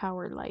abandoned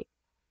tower light.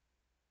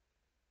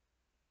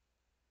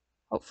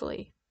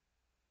 Hopefully.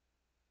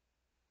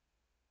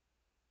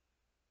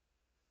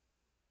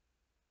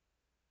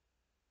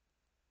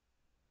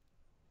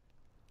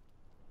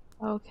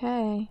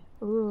 Okay.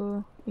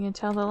 Ooh, you can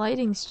tell the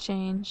lighting's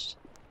changed.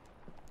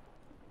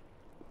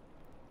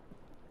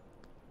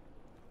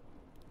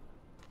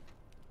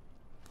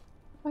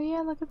 Oh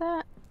yeah, look at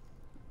that.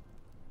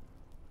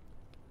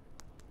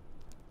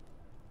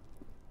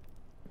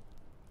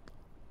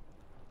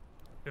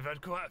 We've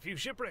had quite a few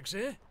shipwrecks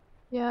here.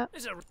 Yeah.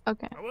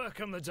 Okay. I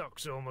work on the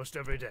docks almost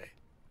every day.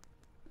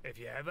 If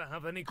you ever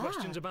have any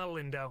questions about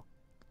Lyndow,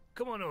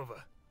 come on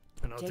over,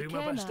 and I'll do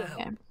my best to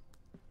help. Okay.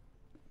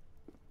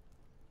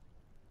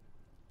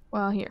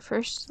 Well, here,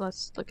 first,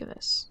 let's look at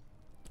this.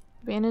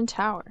 Abandoned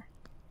tower.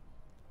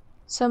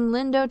 Some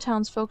Lyndow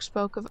townsfolk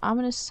spoke of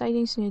ominous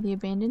sightings near the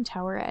abandoned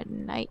tower at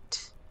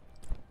night.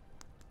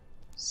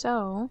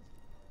 So...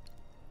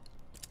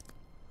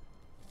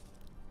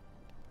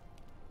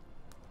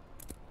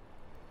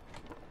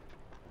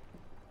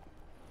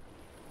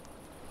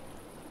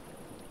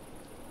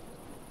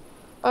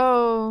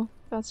 Oh,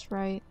 that's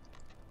right.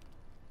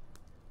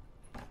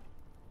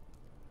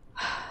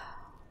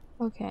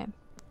 Okay.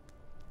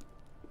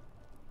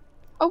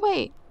 Oh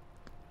wait,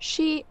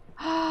 she...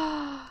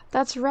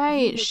 That's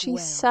right, she well.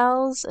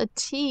 sells a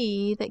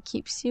tea that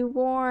keeps you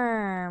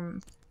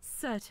warm.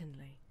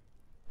 Certainly.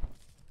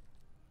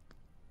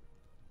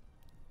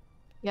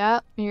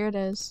 Yep, here it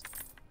is.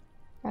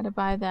 Gotta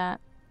buy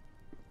that.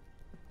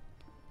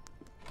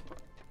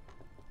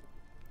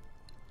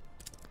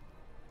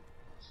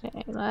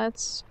 Okay,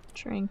 let's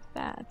drink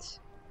that.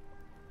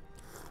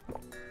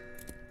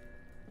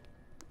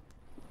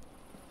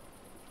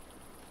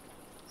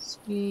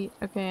 Sweet.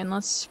 Okay, and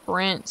let's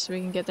sprint so we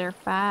can get there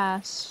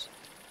fast.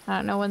 I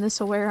don't know when this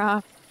will wear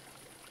off.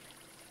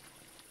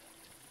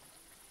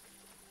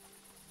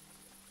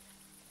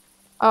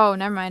 Oh,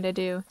 never mind, I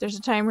do. There's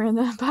a timer in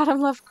the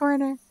bottom left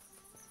corner.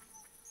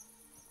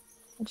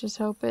 I just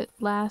hope it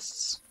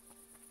lasts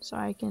so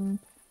I can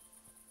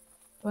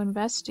go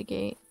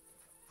investigate.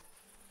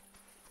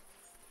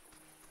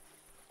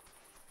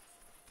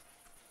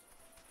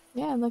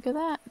 Yeah, look at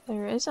that.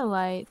 There is a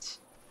light.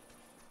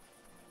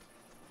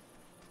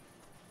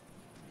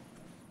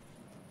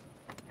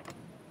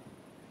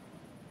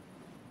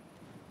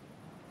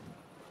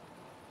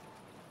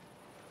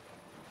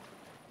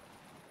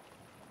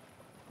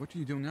 What are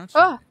you doing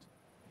outside? Oh!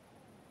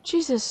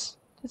 Jesus,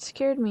 that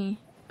scared me.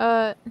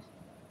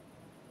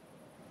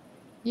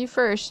 You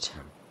first.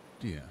 Oh,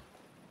 dear.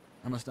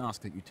 I must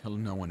ask that you tell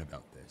no one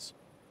about this.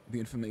 The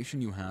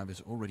information you have is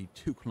already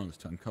too close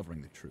to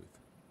uncovering the truth.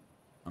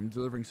 I'm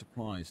delivering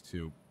supplies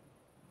to...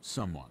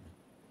 someone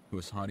who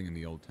is hiding in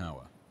the old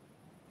tower.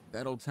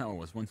 That old tower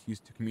was once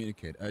used to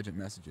communicate urgent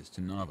messages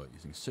to Nava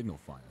using signal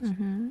fires.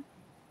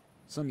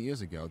 Some years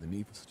ago, the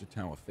need for such a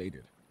tower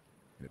faded,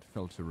 and it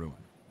fell to ruin.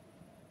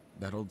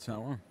 That old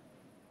tower?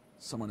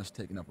 Someone has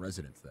taken up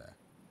residence there.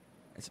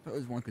 I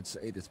suppose one could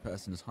say this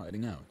person is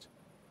hiding out.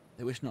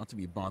 They wish not to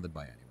be bothered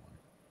by anyone,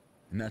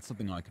 and that's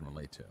something I can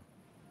relate to.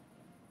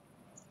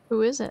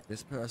 Who is it?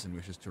 This person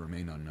wishes to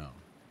remain unknown,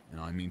 and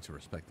I mean to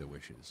respect their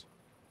wishes.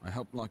 I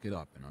help lock it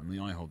up, and only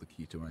I hold the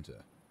key to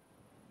enter.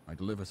 I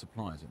deliver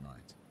supplies at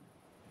night.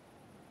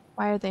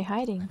 Why are they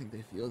hiding? I think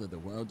they feel that the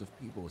world of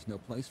people is no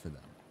place for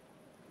them.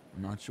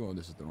 I'm not sure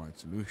this is the right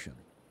solution,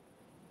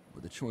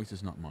 but the choice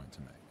is not mine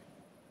to make.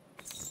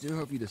 I do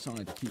hope you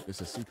decide to keep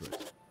this a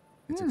secret.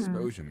 Its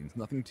exposure means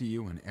nothing to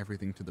you and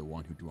everything to the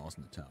one who dwells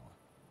in the tower.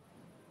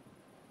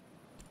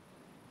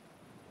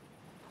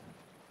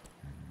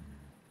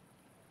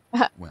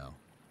 Well,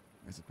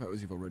 I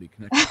suppose you've already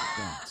connected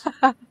the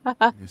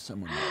dots. There's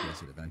someone who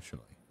guess it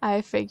eventually.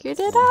 I figured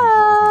The it one who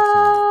dwells in the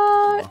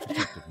tower, out! the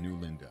architect of New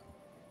Lyndow.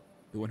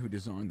 The one who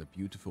designed the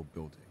beautiful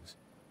buildings.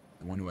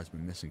 The one who has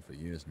been missing for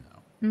years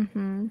now.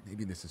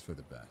 Maybe this is for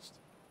the best.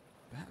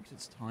 Perhaps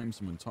it's time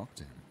someone talked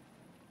to him.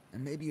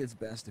 And maybe it's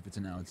best if it's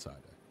an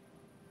outsider.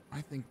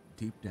 I think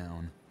deep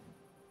down,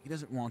 he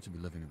doesn't want to be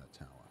living in that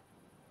tower.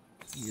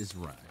 He is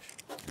rash,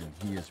 and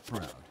he is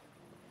proud.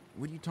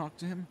 Would you talk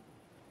to him?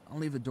 I'll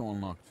leave the door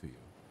unlocked for you.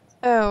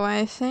 Oh,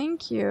 I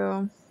thank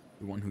you.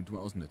 The one who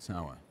dwells in the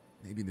tower.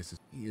 Maybe this is...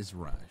 He is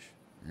rash,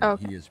 and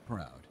he is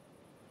proud.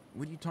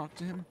 Would you talk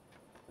to him?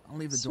 I'll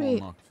leave the door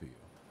unlocked for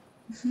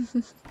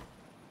you.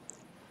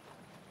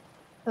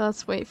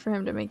 Let's wait for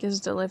him to make his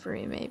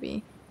delivery,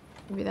 maybe.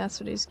 Maybe that's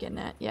what he's getting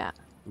at, yeah.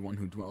 The one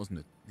who dwells in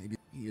it. Maybe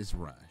he is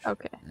rash.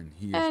 Okay. And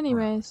he is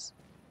anyways.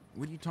 proud.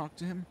 Would you talk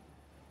to him?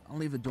 I'll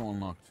leave the door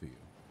unlocked for you.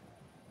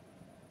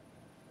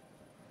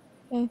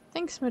 Okay,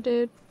 thanks, my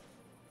dude.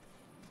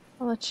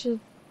 I'll let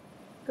you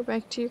go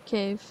back to your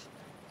cave.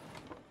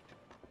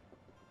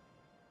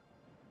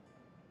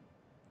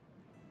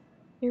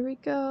 Here we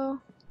go.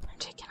 I'm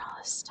taking all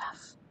this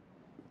stuff.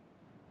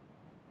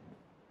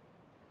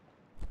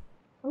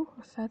 Oh,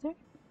 a feather?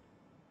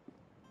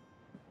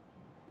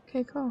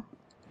 Okay, cool.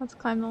 Let's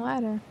climb the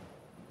ladder.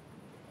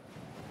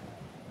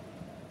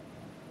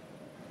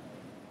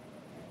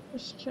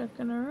 Just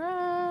checking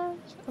around.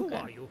 Okay.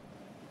 Who are you?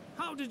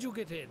 How did you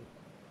get in?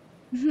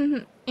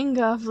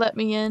 Ingolf let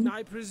me in.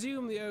 I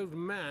presume the old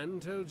man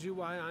told you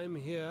why I'm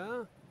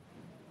here?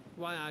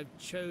 Why I've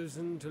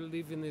chosen to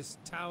live in this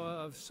tower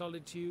of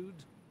solitude?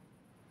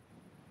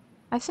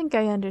 I think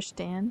I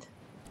understand.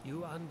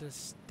 You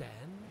understand?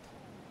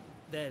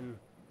 Then,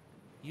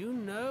 you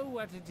know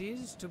what it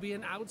is to be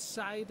an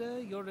outsider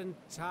your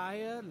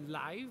entire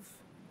life?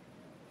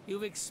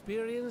 You've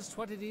experienced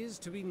what it is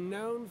to be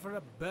known for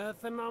a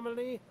birth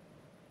anomaly?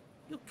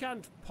 You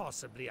can't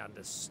possibly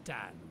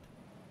understand.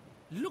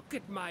 Look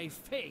at my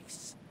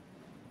face.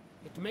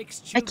 It makes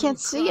children I can't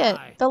see it.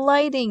 cry. The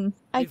lighting.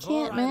 I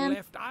Before can't, man. I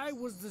left, I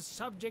was the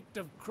subject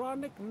of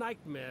chronic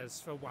nightmares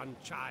for one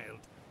child.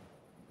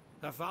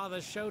 Her father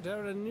showed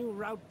her a new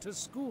route to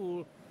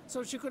school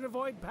so she could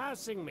avoid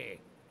passing me.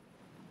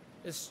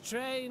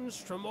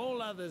 Estranged from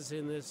all others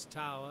in this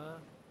tower,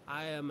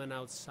 I am an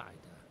outsider.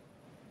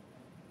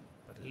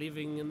 But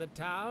living in the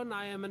town,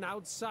 I am an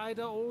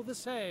outsider all the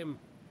same.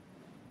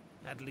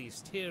 At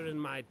least here in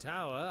my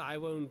tower, I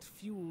won't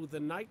fuel the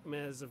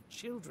nightmares of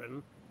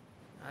children.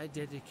 I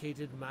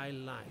dedicated my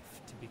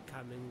life to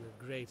becoming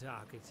a great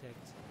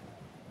architect.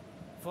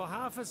 For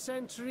half a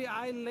century,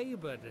 I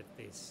labored at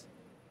this.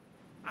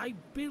 I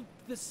built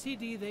the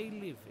city they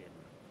live in.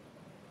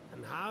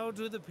 And how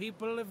do the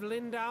people of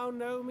Lyndow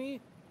know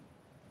me?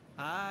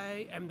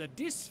 I am the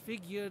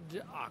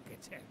disfigured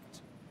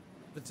architect.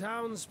 The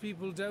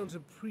townspeople don't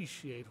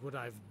appreciate what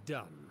I've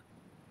done.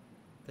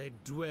 They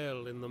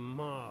dwell in the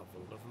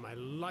marvel of my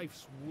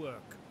life's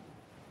work.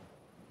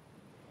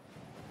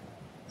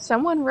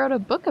 Someone wrote a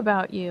book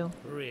about you.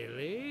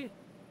 Really?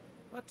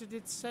 What did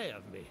it say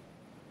of me?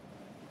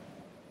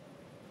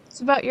 It's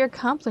about your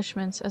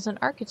accomplishments as an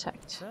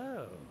architect.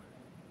 So,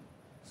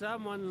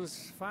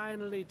 someone's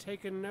finally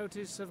taken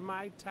notice of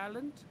my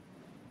talent?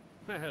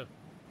 Well,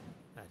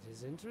 that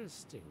is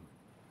interesting.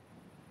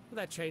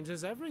 That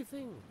changes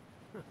everything.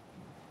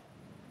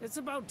 It's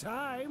about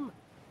time.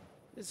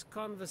 This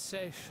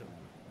conversation.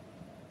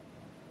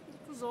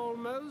 It was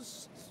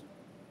almost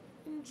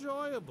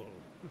enjoyable.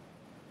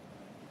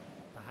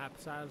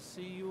 Perhaps I'll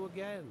see you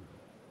again.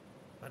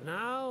 But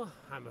now,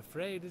 I'm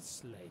afraid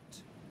it's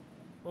late.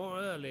 Or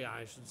early,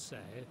 I should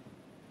say.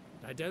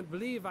 I don't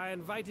believe I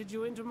invited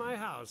you into my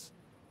house.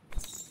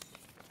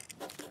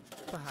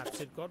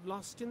 Perhaps it got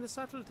lost in the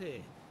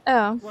subtlety.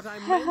 Oh. What I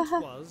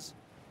meant was,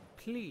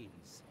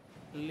 please,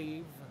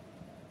 leave.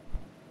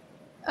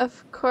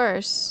 Of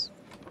course,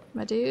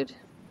 my dude.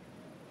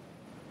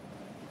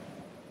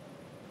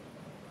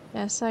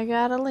 Yes, I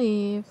gotta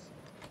leave.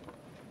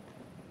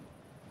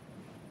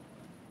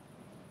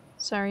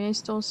 Sorry I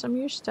stole some of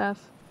your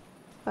stuff,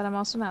 but I'm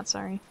also not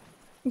sorry.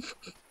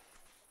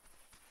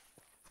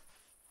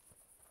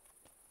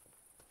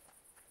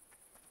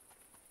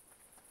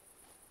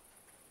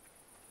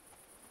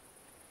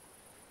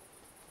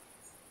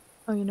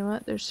 Oh, you know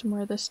what? There's some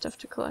more of this stuff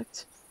to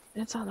collect.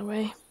 It's on the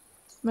way.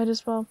 Might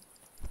as well.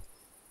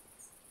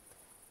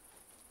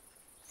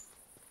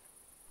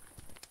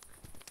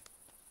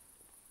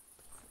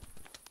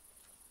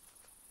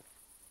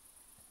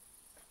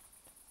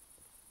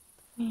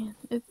 Man,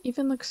 it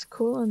even looks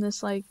cool in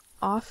this, like,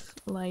 off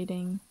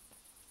lighting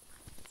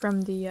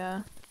from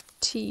the,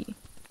 tea.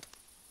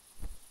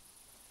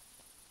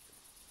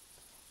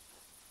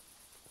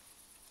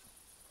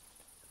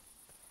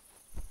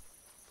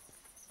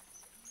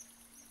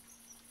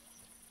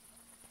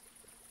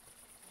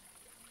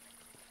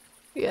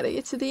 We gotta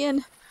get to the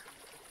inn.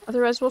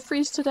 Otherwise we'll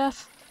freeze to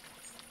death.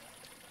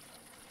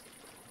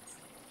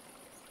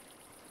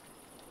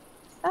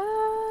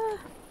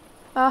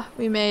 Ah,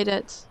 we made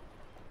it.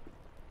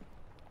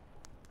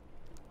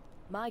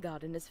 My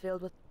garden is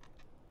filled with...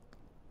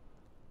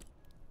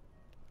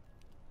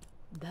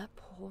 That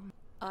poor...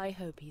 I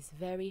hope he's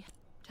very...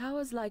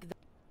 Towers like that...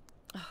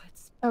 Oh,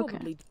 it's probably...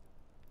 Okay.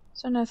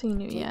 So nothing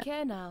new yet. Take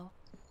care now.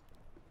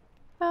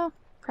 Well,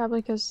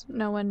 probably because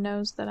no one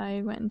knows that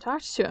I went and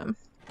talked to him.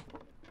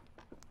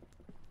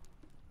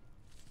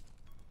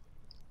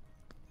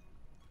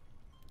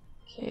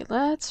 Okay,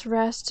 let's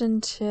rest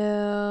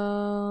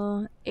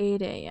until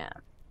 8 a.m.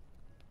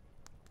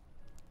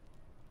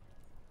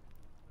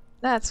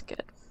 That's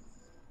good.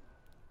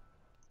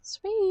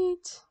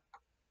 Sweet.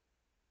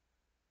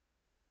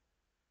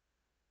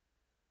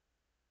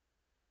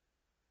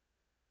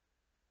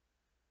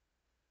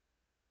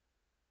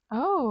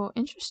 Oh,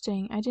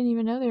 interesting. I didn't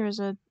even know there was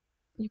a...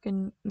 You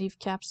can leave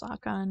caps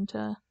lock on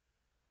to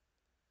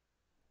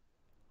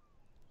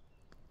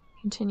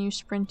continue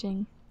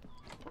sprinting.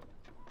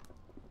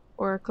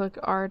 Or click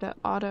R to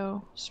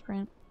auto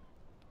sprint.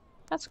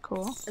 That's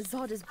cool.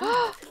 Zod is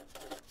back.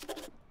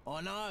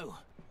 I know.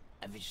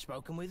 Have you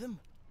spoken with him?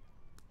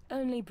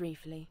 Only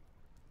briefly.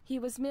 He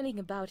was milling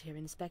about here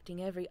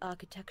inspecting every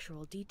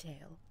architectural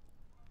detail.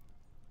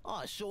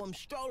 I saw him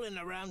strolling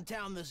around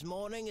town this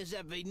morning as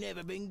if he'd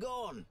never been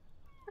gone.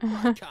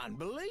 I can't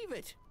believe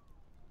it.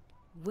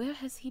 Where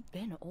has he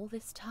been all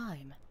this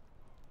time?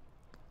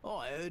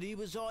 I heard he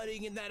was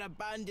hiding in that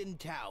abandoned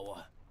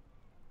tower.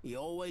 He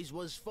always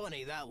was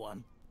funny, that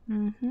one.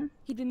 Mm-hmm.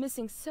 He'd been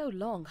missing so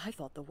long, I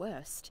thought the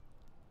worst.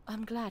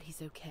 I'm glad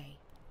he's okay.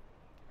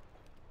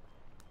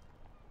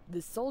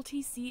 The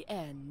salty sea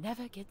air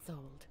never gets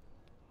old.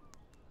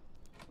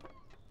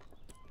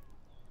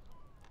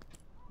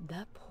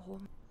 That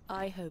poor...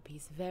 I hope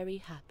he's very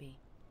happy.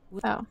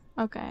 Oh,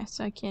 okay,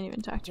 so I can't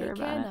even talk to her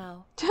Take care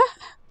about it.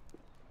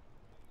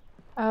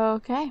 now.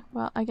 Okay,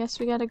 well, I guess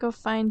we gotta go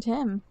find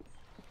him.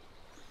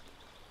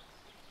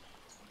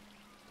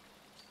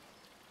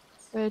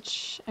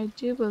 Which I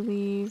do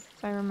believe,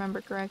 if I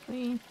remember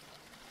correctly,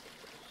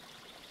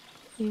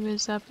 he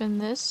was up in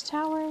this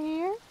tower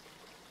here?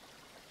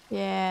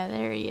 Yeah,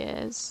 there he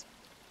is.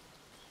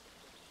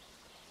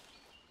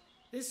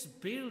 This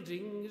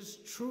building is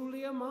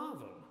truly a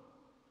marvel.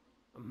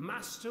 A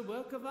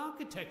masterwork of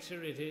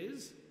architecture it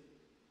is.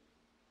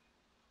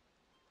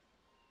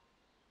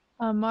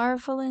 A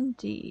marvel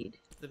indeed.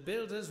 The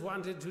builders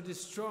wanted to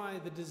destroy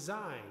the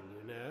design,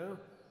 you know.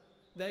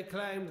 They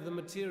claimed the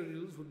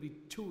materials would be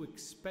too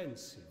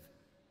expensive,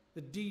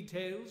 the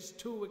details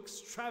too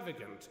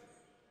extravagant.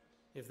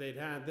 If they'd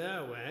had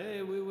their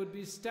way, we would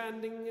be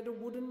standing in a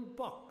wooden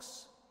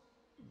box.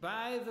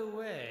 By the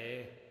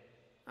way,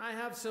 I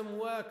have some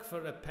work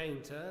for a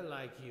painter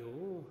like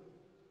you.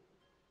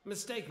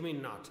 Mistake me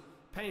not,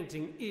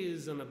 painting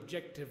is an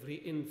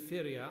objectively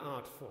inferior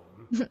art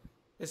form,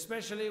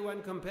 especially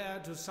when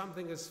compared to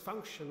something as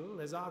functional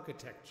as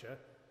architecture.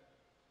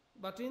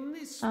 But in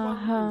this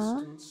one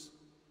instance,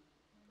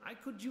 I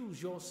could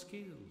use your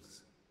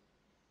skills.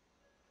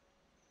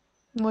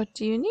 What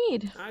do you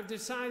need? I've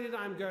decided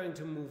I'm going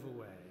to move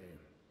away.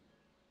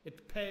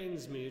 It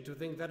pains me to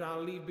think that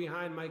I'll leave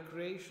behind my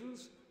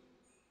creations,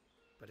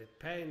 but it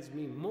pains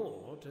me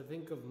more to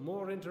think of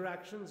more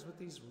interactions with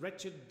these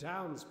wretched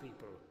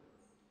townspeople.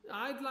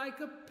 I'd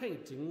like a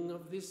painting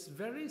of this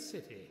very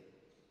city.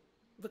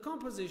 The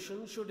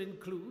composition should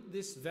include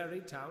this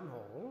very town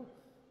hall,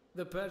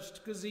 the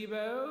perched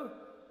gazebo,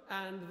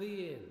 and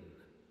the inn.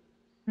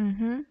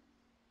 Mm-hmm.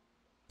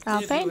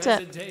 I'll paint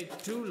it. If you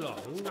hesitate too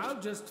long, I'll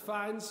just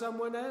find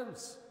someone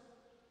else.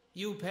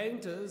 You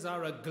painters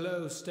are a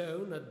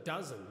glowstone a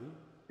dozen.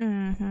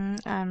 Mm-hmm,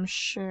 I'm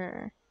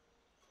sure.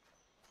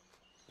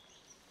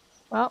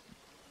 Well,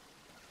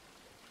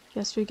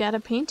 guess we got a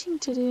painting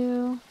to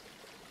do.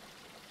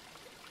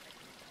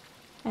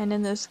 And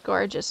in this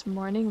gorgeous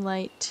morning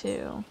light,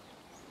 too.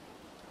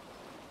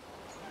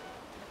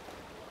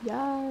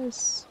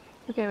 Yes!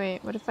 Okay,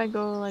 wait, what if I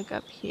go, like,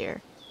 up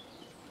here?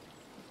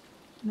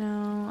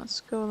 No,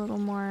 let's go a little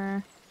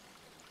more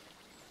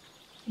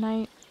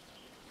night.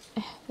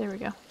 There we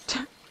go.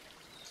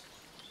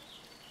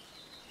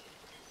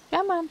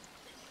 Come on.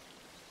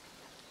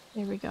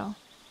 There we go.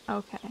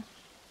 Okay.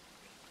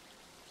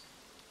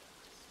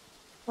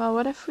 Well,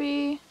 what if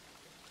we...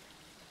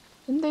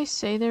 Didn't they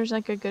say there's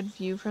like a good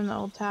view from the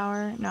old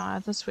tower?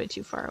 No, that's way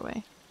too far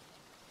away.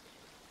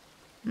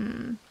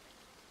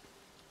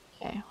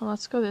 Okay, well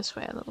let's go this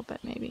way a little bit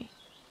maybe.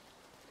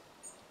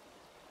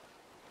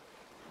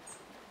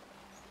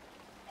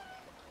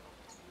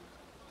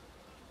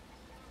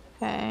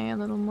 Okay, a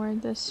little more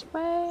this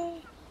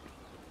way.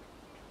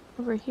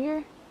 Over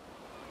here.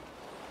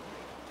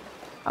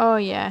 Oh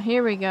yeah,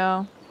 here we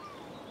go.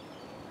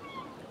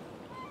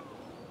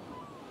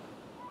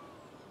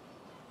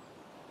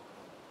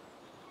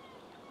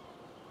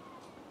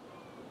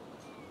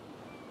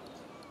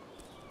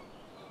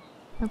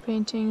 No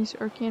paintings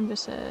or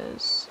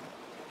canvases.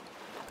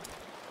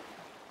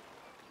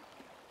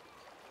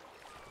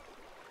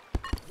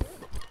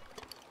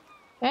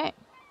 Okay.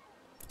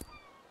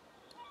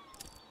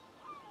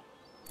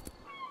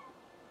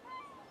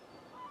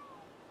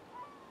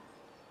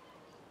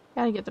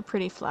 Gotta get the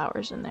pretty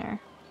flowers in there.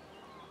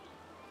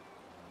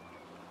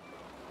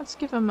 Let's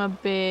give them a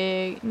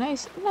big,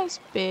 nice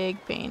big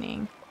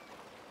painting.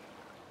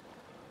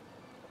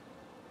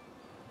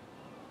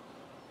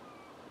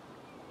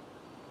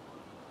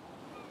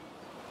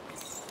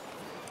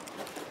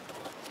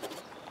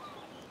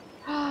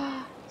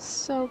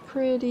 So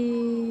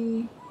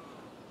pretty.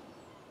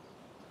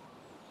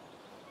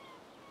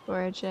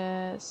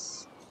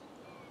 Gorgeous.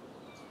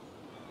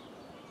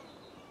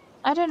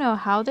 I don't know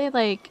how they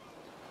like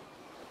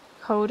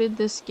coded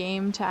this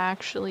game to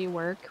actually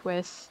work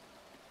with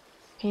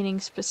painting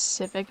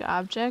specific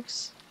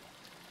objects,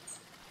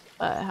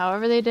 but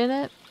however they did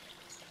it,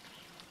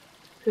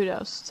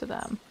 kudos to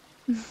them.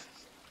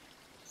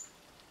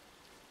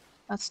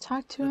 Let's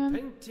talk to him. The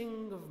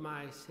painting of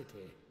my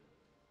city.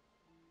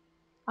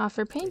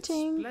 Offer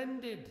painting. It's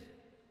splendid.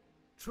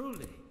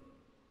 Truly.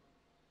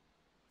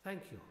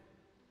 Thank you.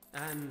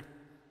 And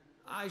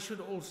I should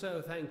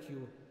also thank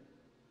you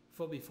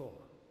for before.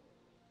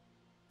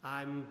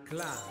 I'm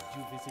glad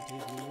you visited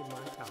me in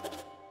my tower.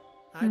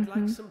 I'd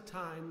like some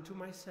time to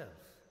myself.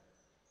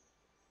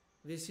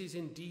 This is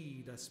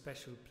indeed a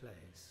special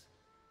place,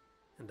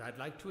 and I'd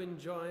like to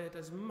enjoy it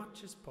as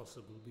much as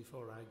possible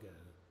before I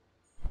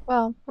go.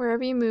 Well,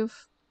 wherever you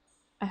move,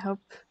 I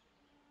hope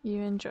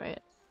you enjoy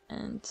it.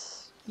 And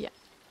yeah.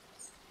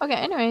 Okay,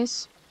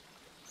 anyways.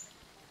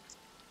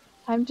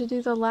 Time to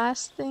do the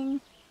last thing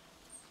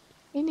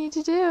we need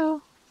to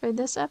do for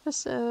this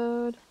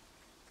episode.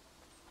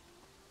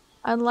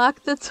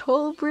 Unlock the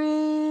toll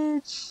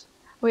bridge!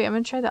 Wait, I'm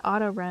gonna try the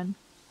auto run.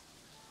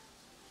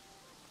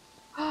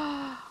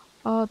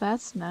 Oh,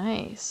 that's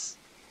nice.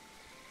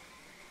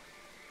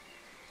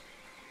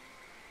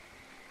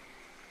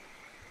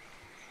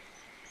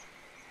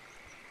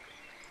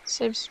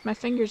 Saves my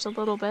fingers a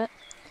little bit.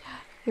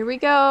 Here we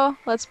go.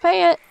 Let's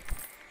pay it.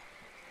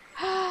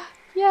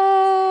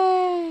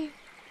 Yay!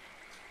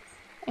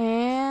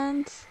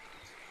 And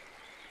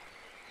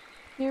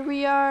here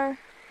we are.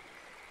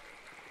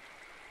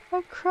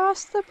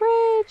 Across the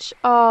bridge.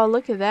 Oh,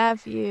 look at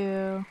that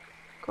view.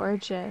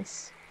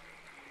 Gorgeous.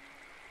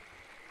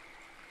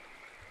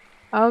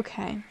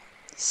 Okay,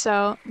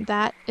 so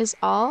that is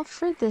all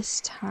for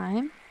this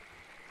time.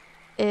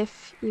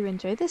 If you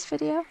enjoyed this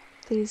video,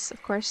 please,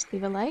 of course,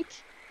 leave a like.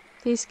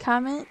 Please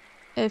comment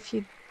if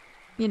you'd,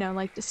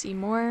 like to see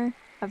more.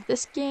 of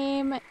this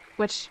game,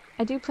 which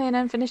I do plan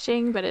on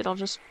finishing, but it'll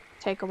just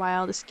take a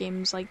while. This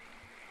game's like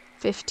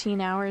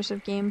 15 hours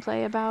of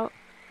gameplay about.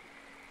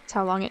 That's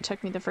how long it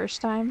took me the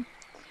first time.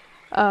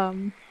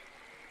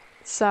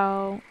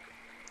 So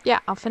yeah,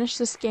 I'll finish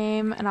this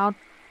game, and I'll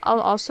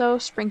also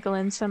sprinkle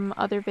in some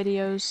other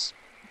videos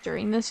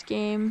during this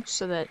game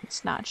so that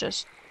it's not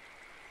just,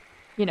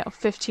 you know,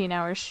 15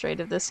 hours straight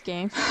of this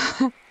game.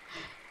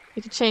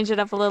 You can change it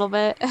up a little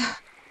bit.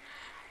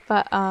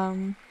 But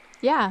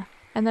yeah,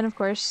 and then of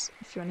course,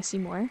 if you want to see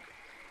more,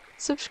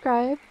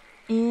 subscribe,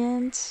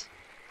 and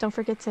don't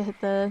forget to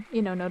hit the,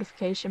 you know,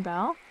 notification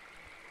bell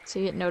so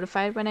you get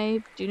notified when I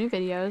do new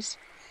videos.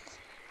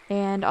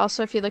 And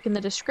also, if you look in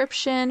the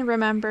description,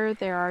 remember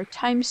there are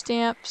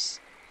timestamps,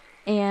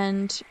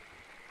 and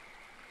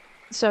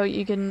so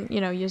you can,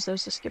 you know, use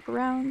those to skip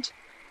around.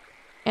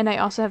 And I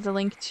also have the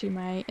link to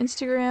my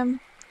Instagram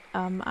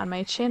on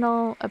my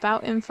channel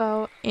about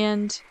info,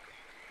 and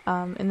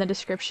in the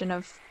description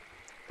of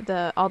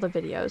all the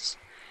videos.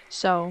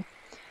 So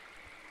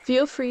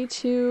feel free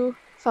to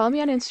follow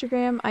me on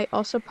Instagram. I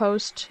also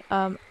post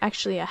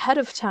actually ahead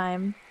of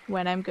time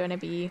when I'm going to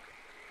be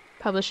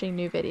publishing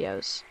new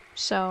videos.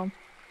 So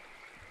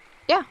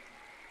yeah,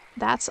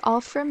 that's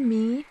all from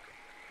me.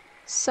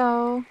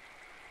 So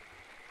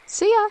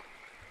see ya!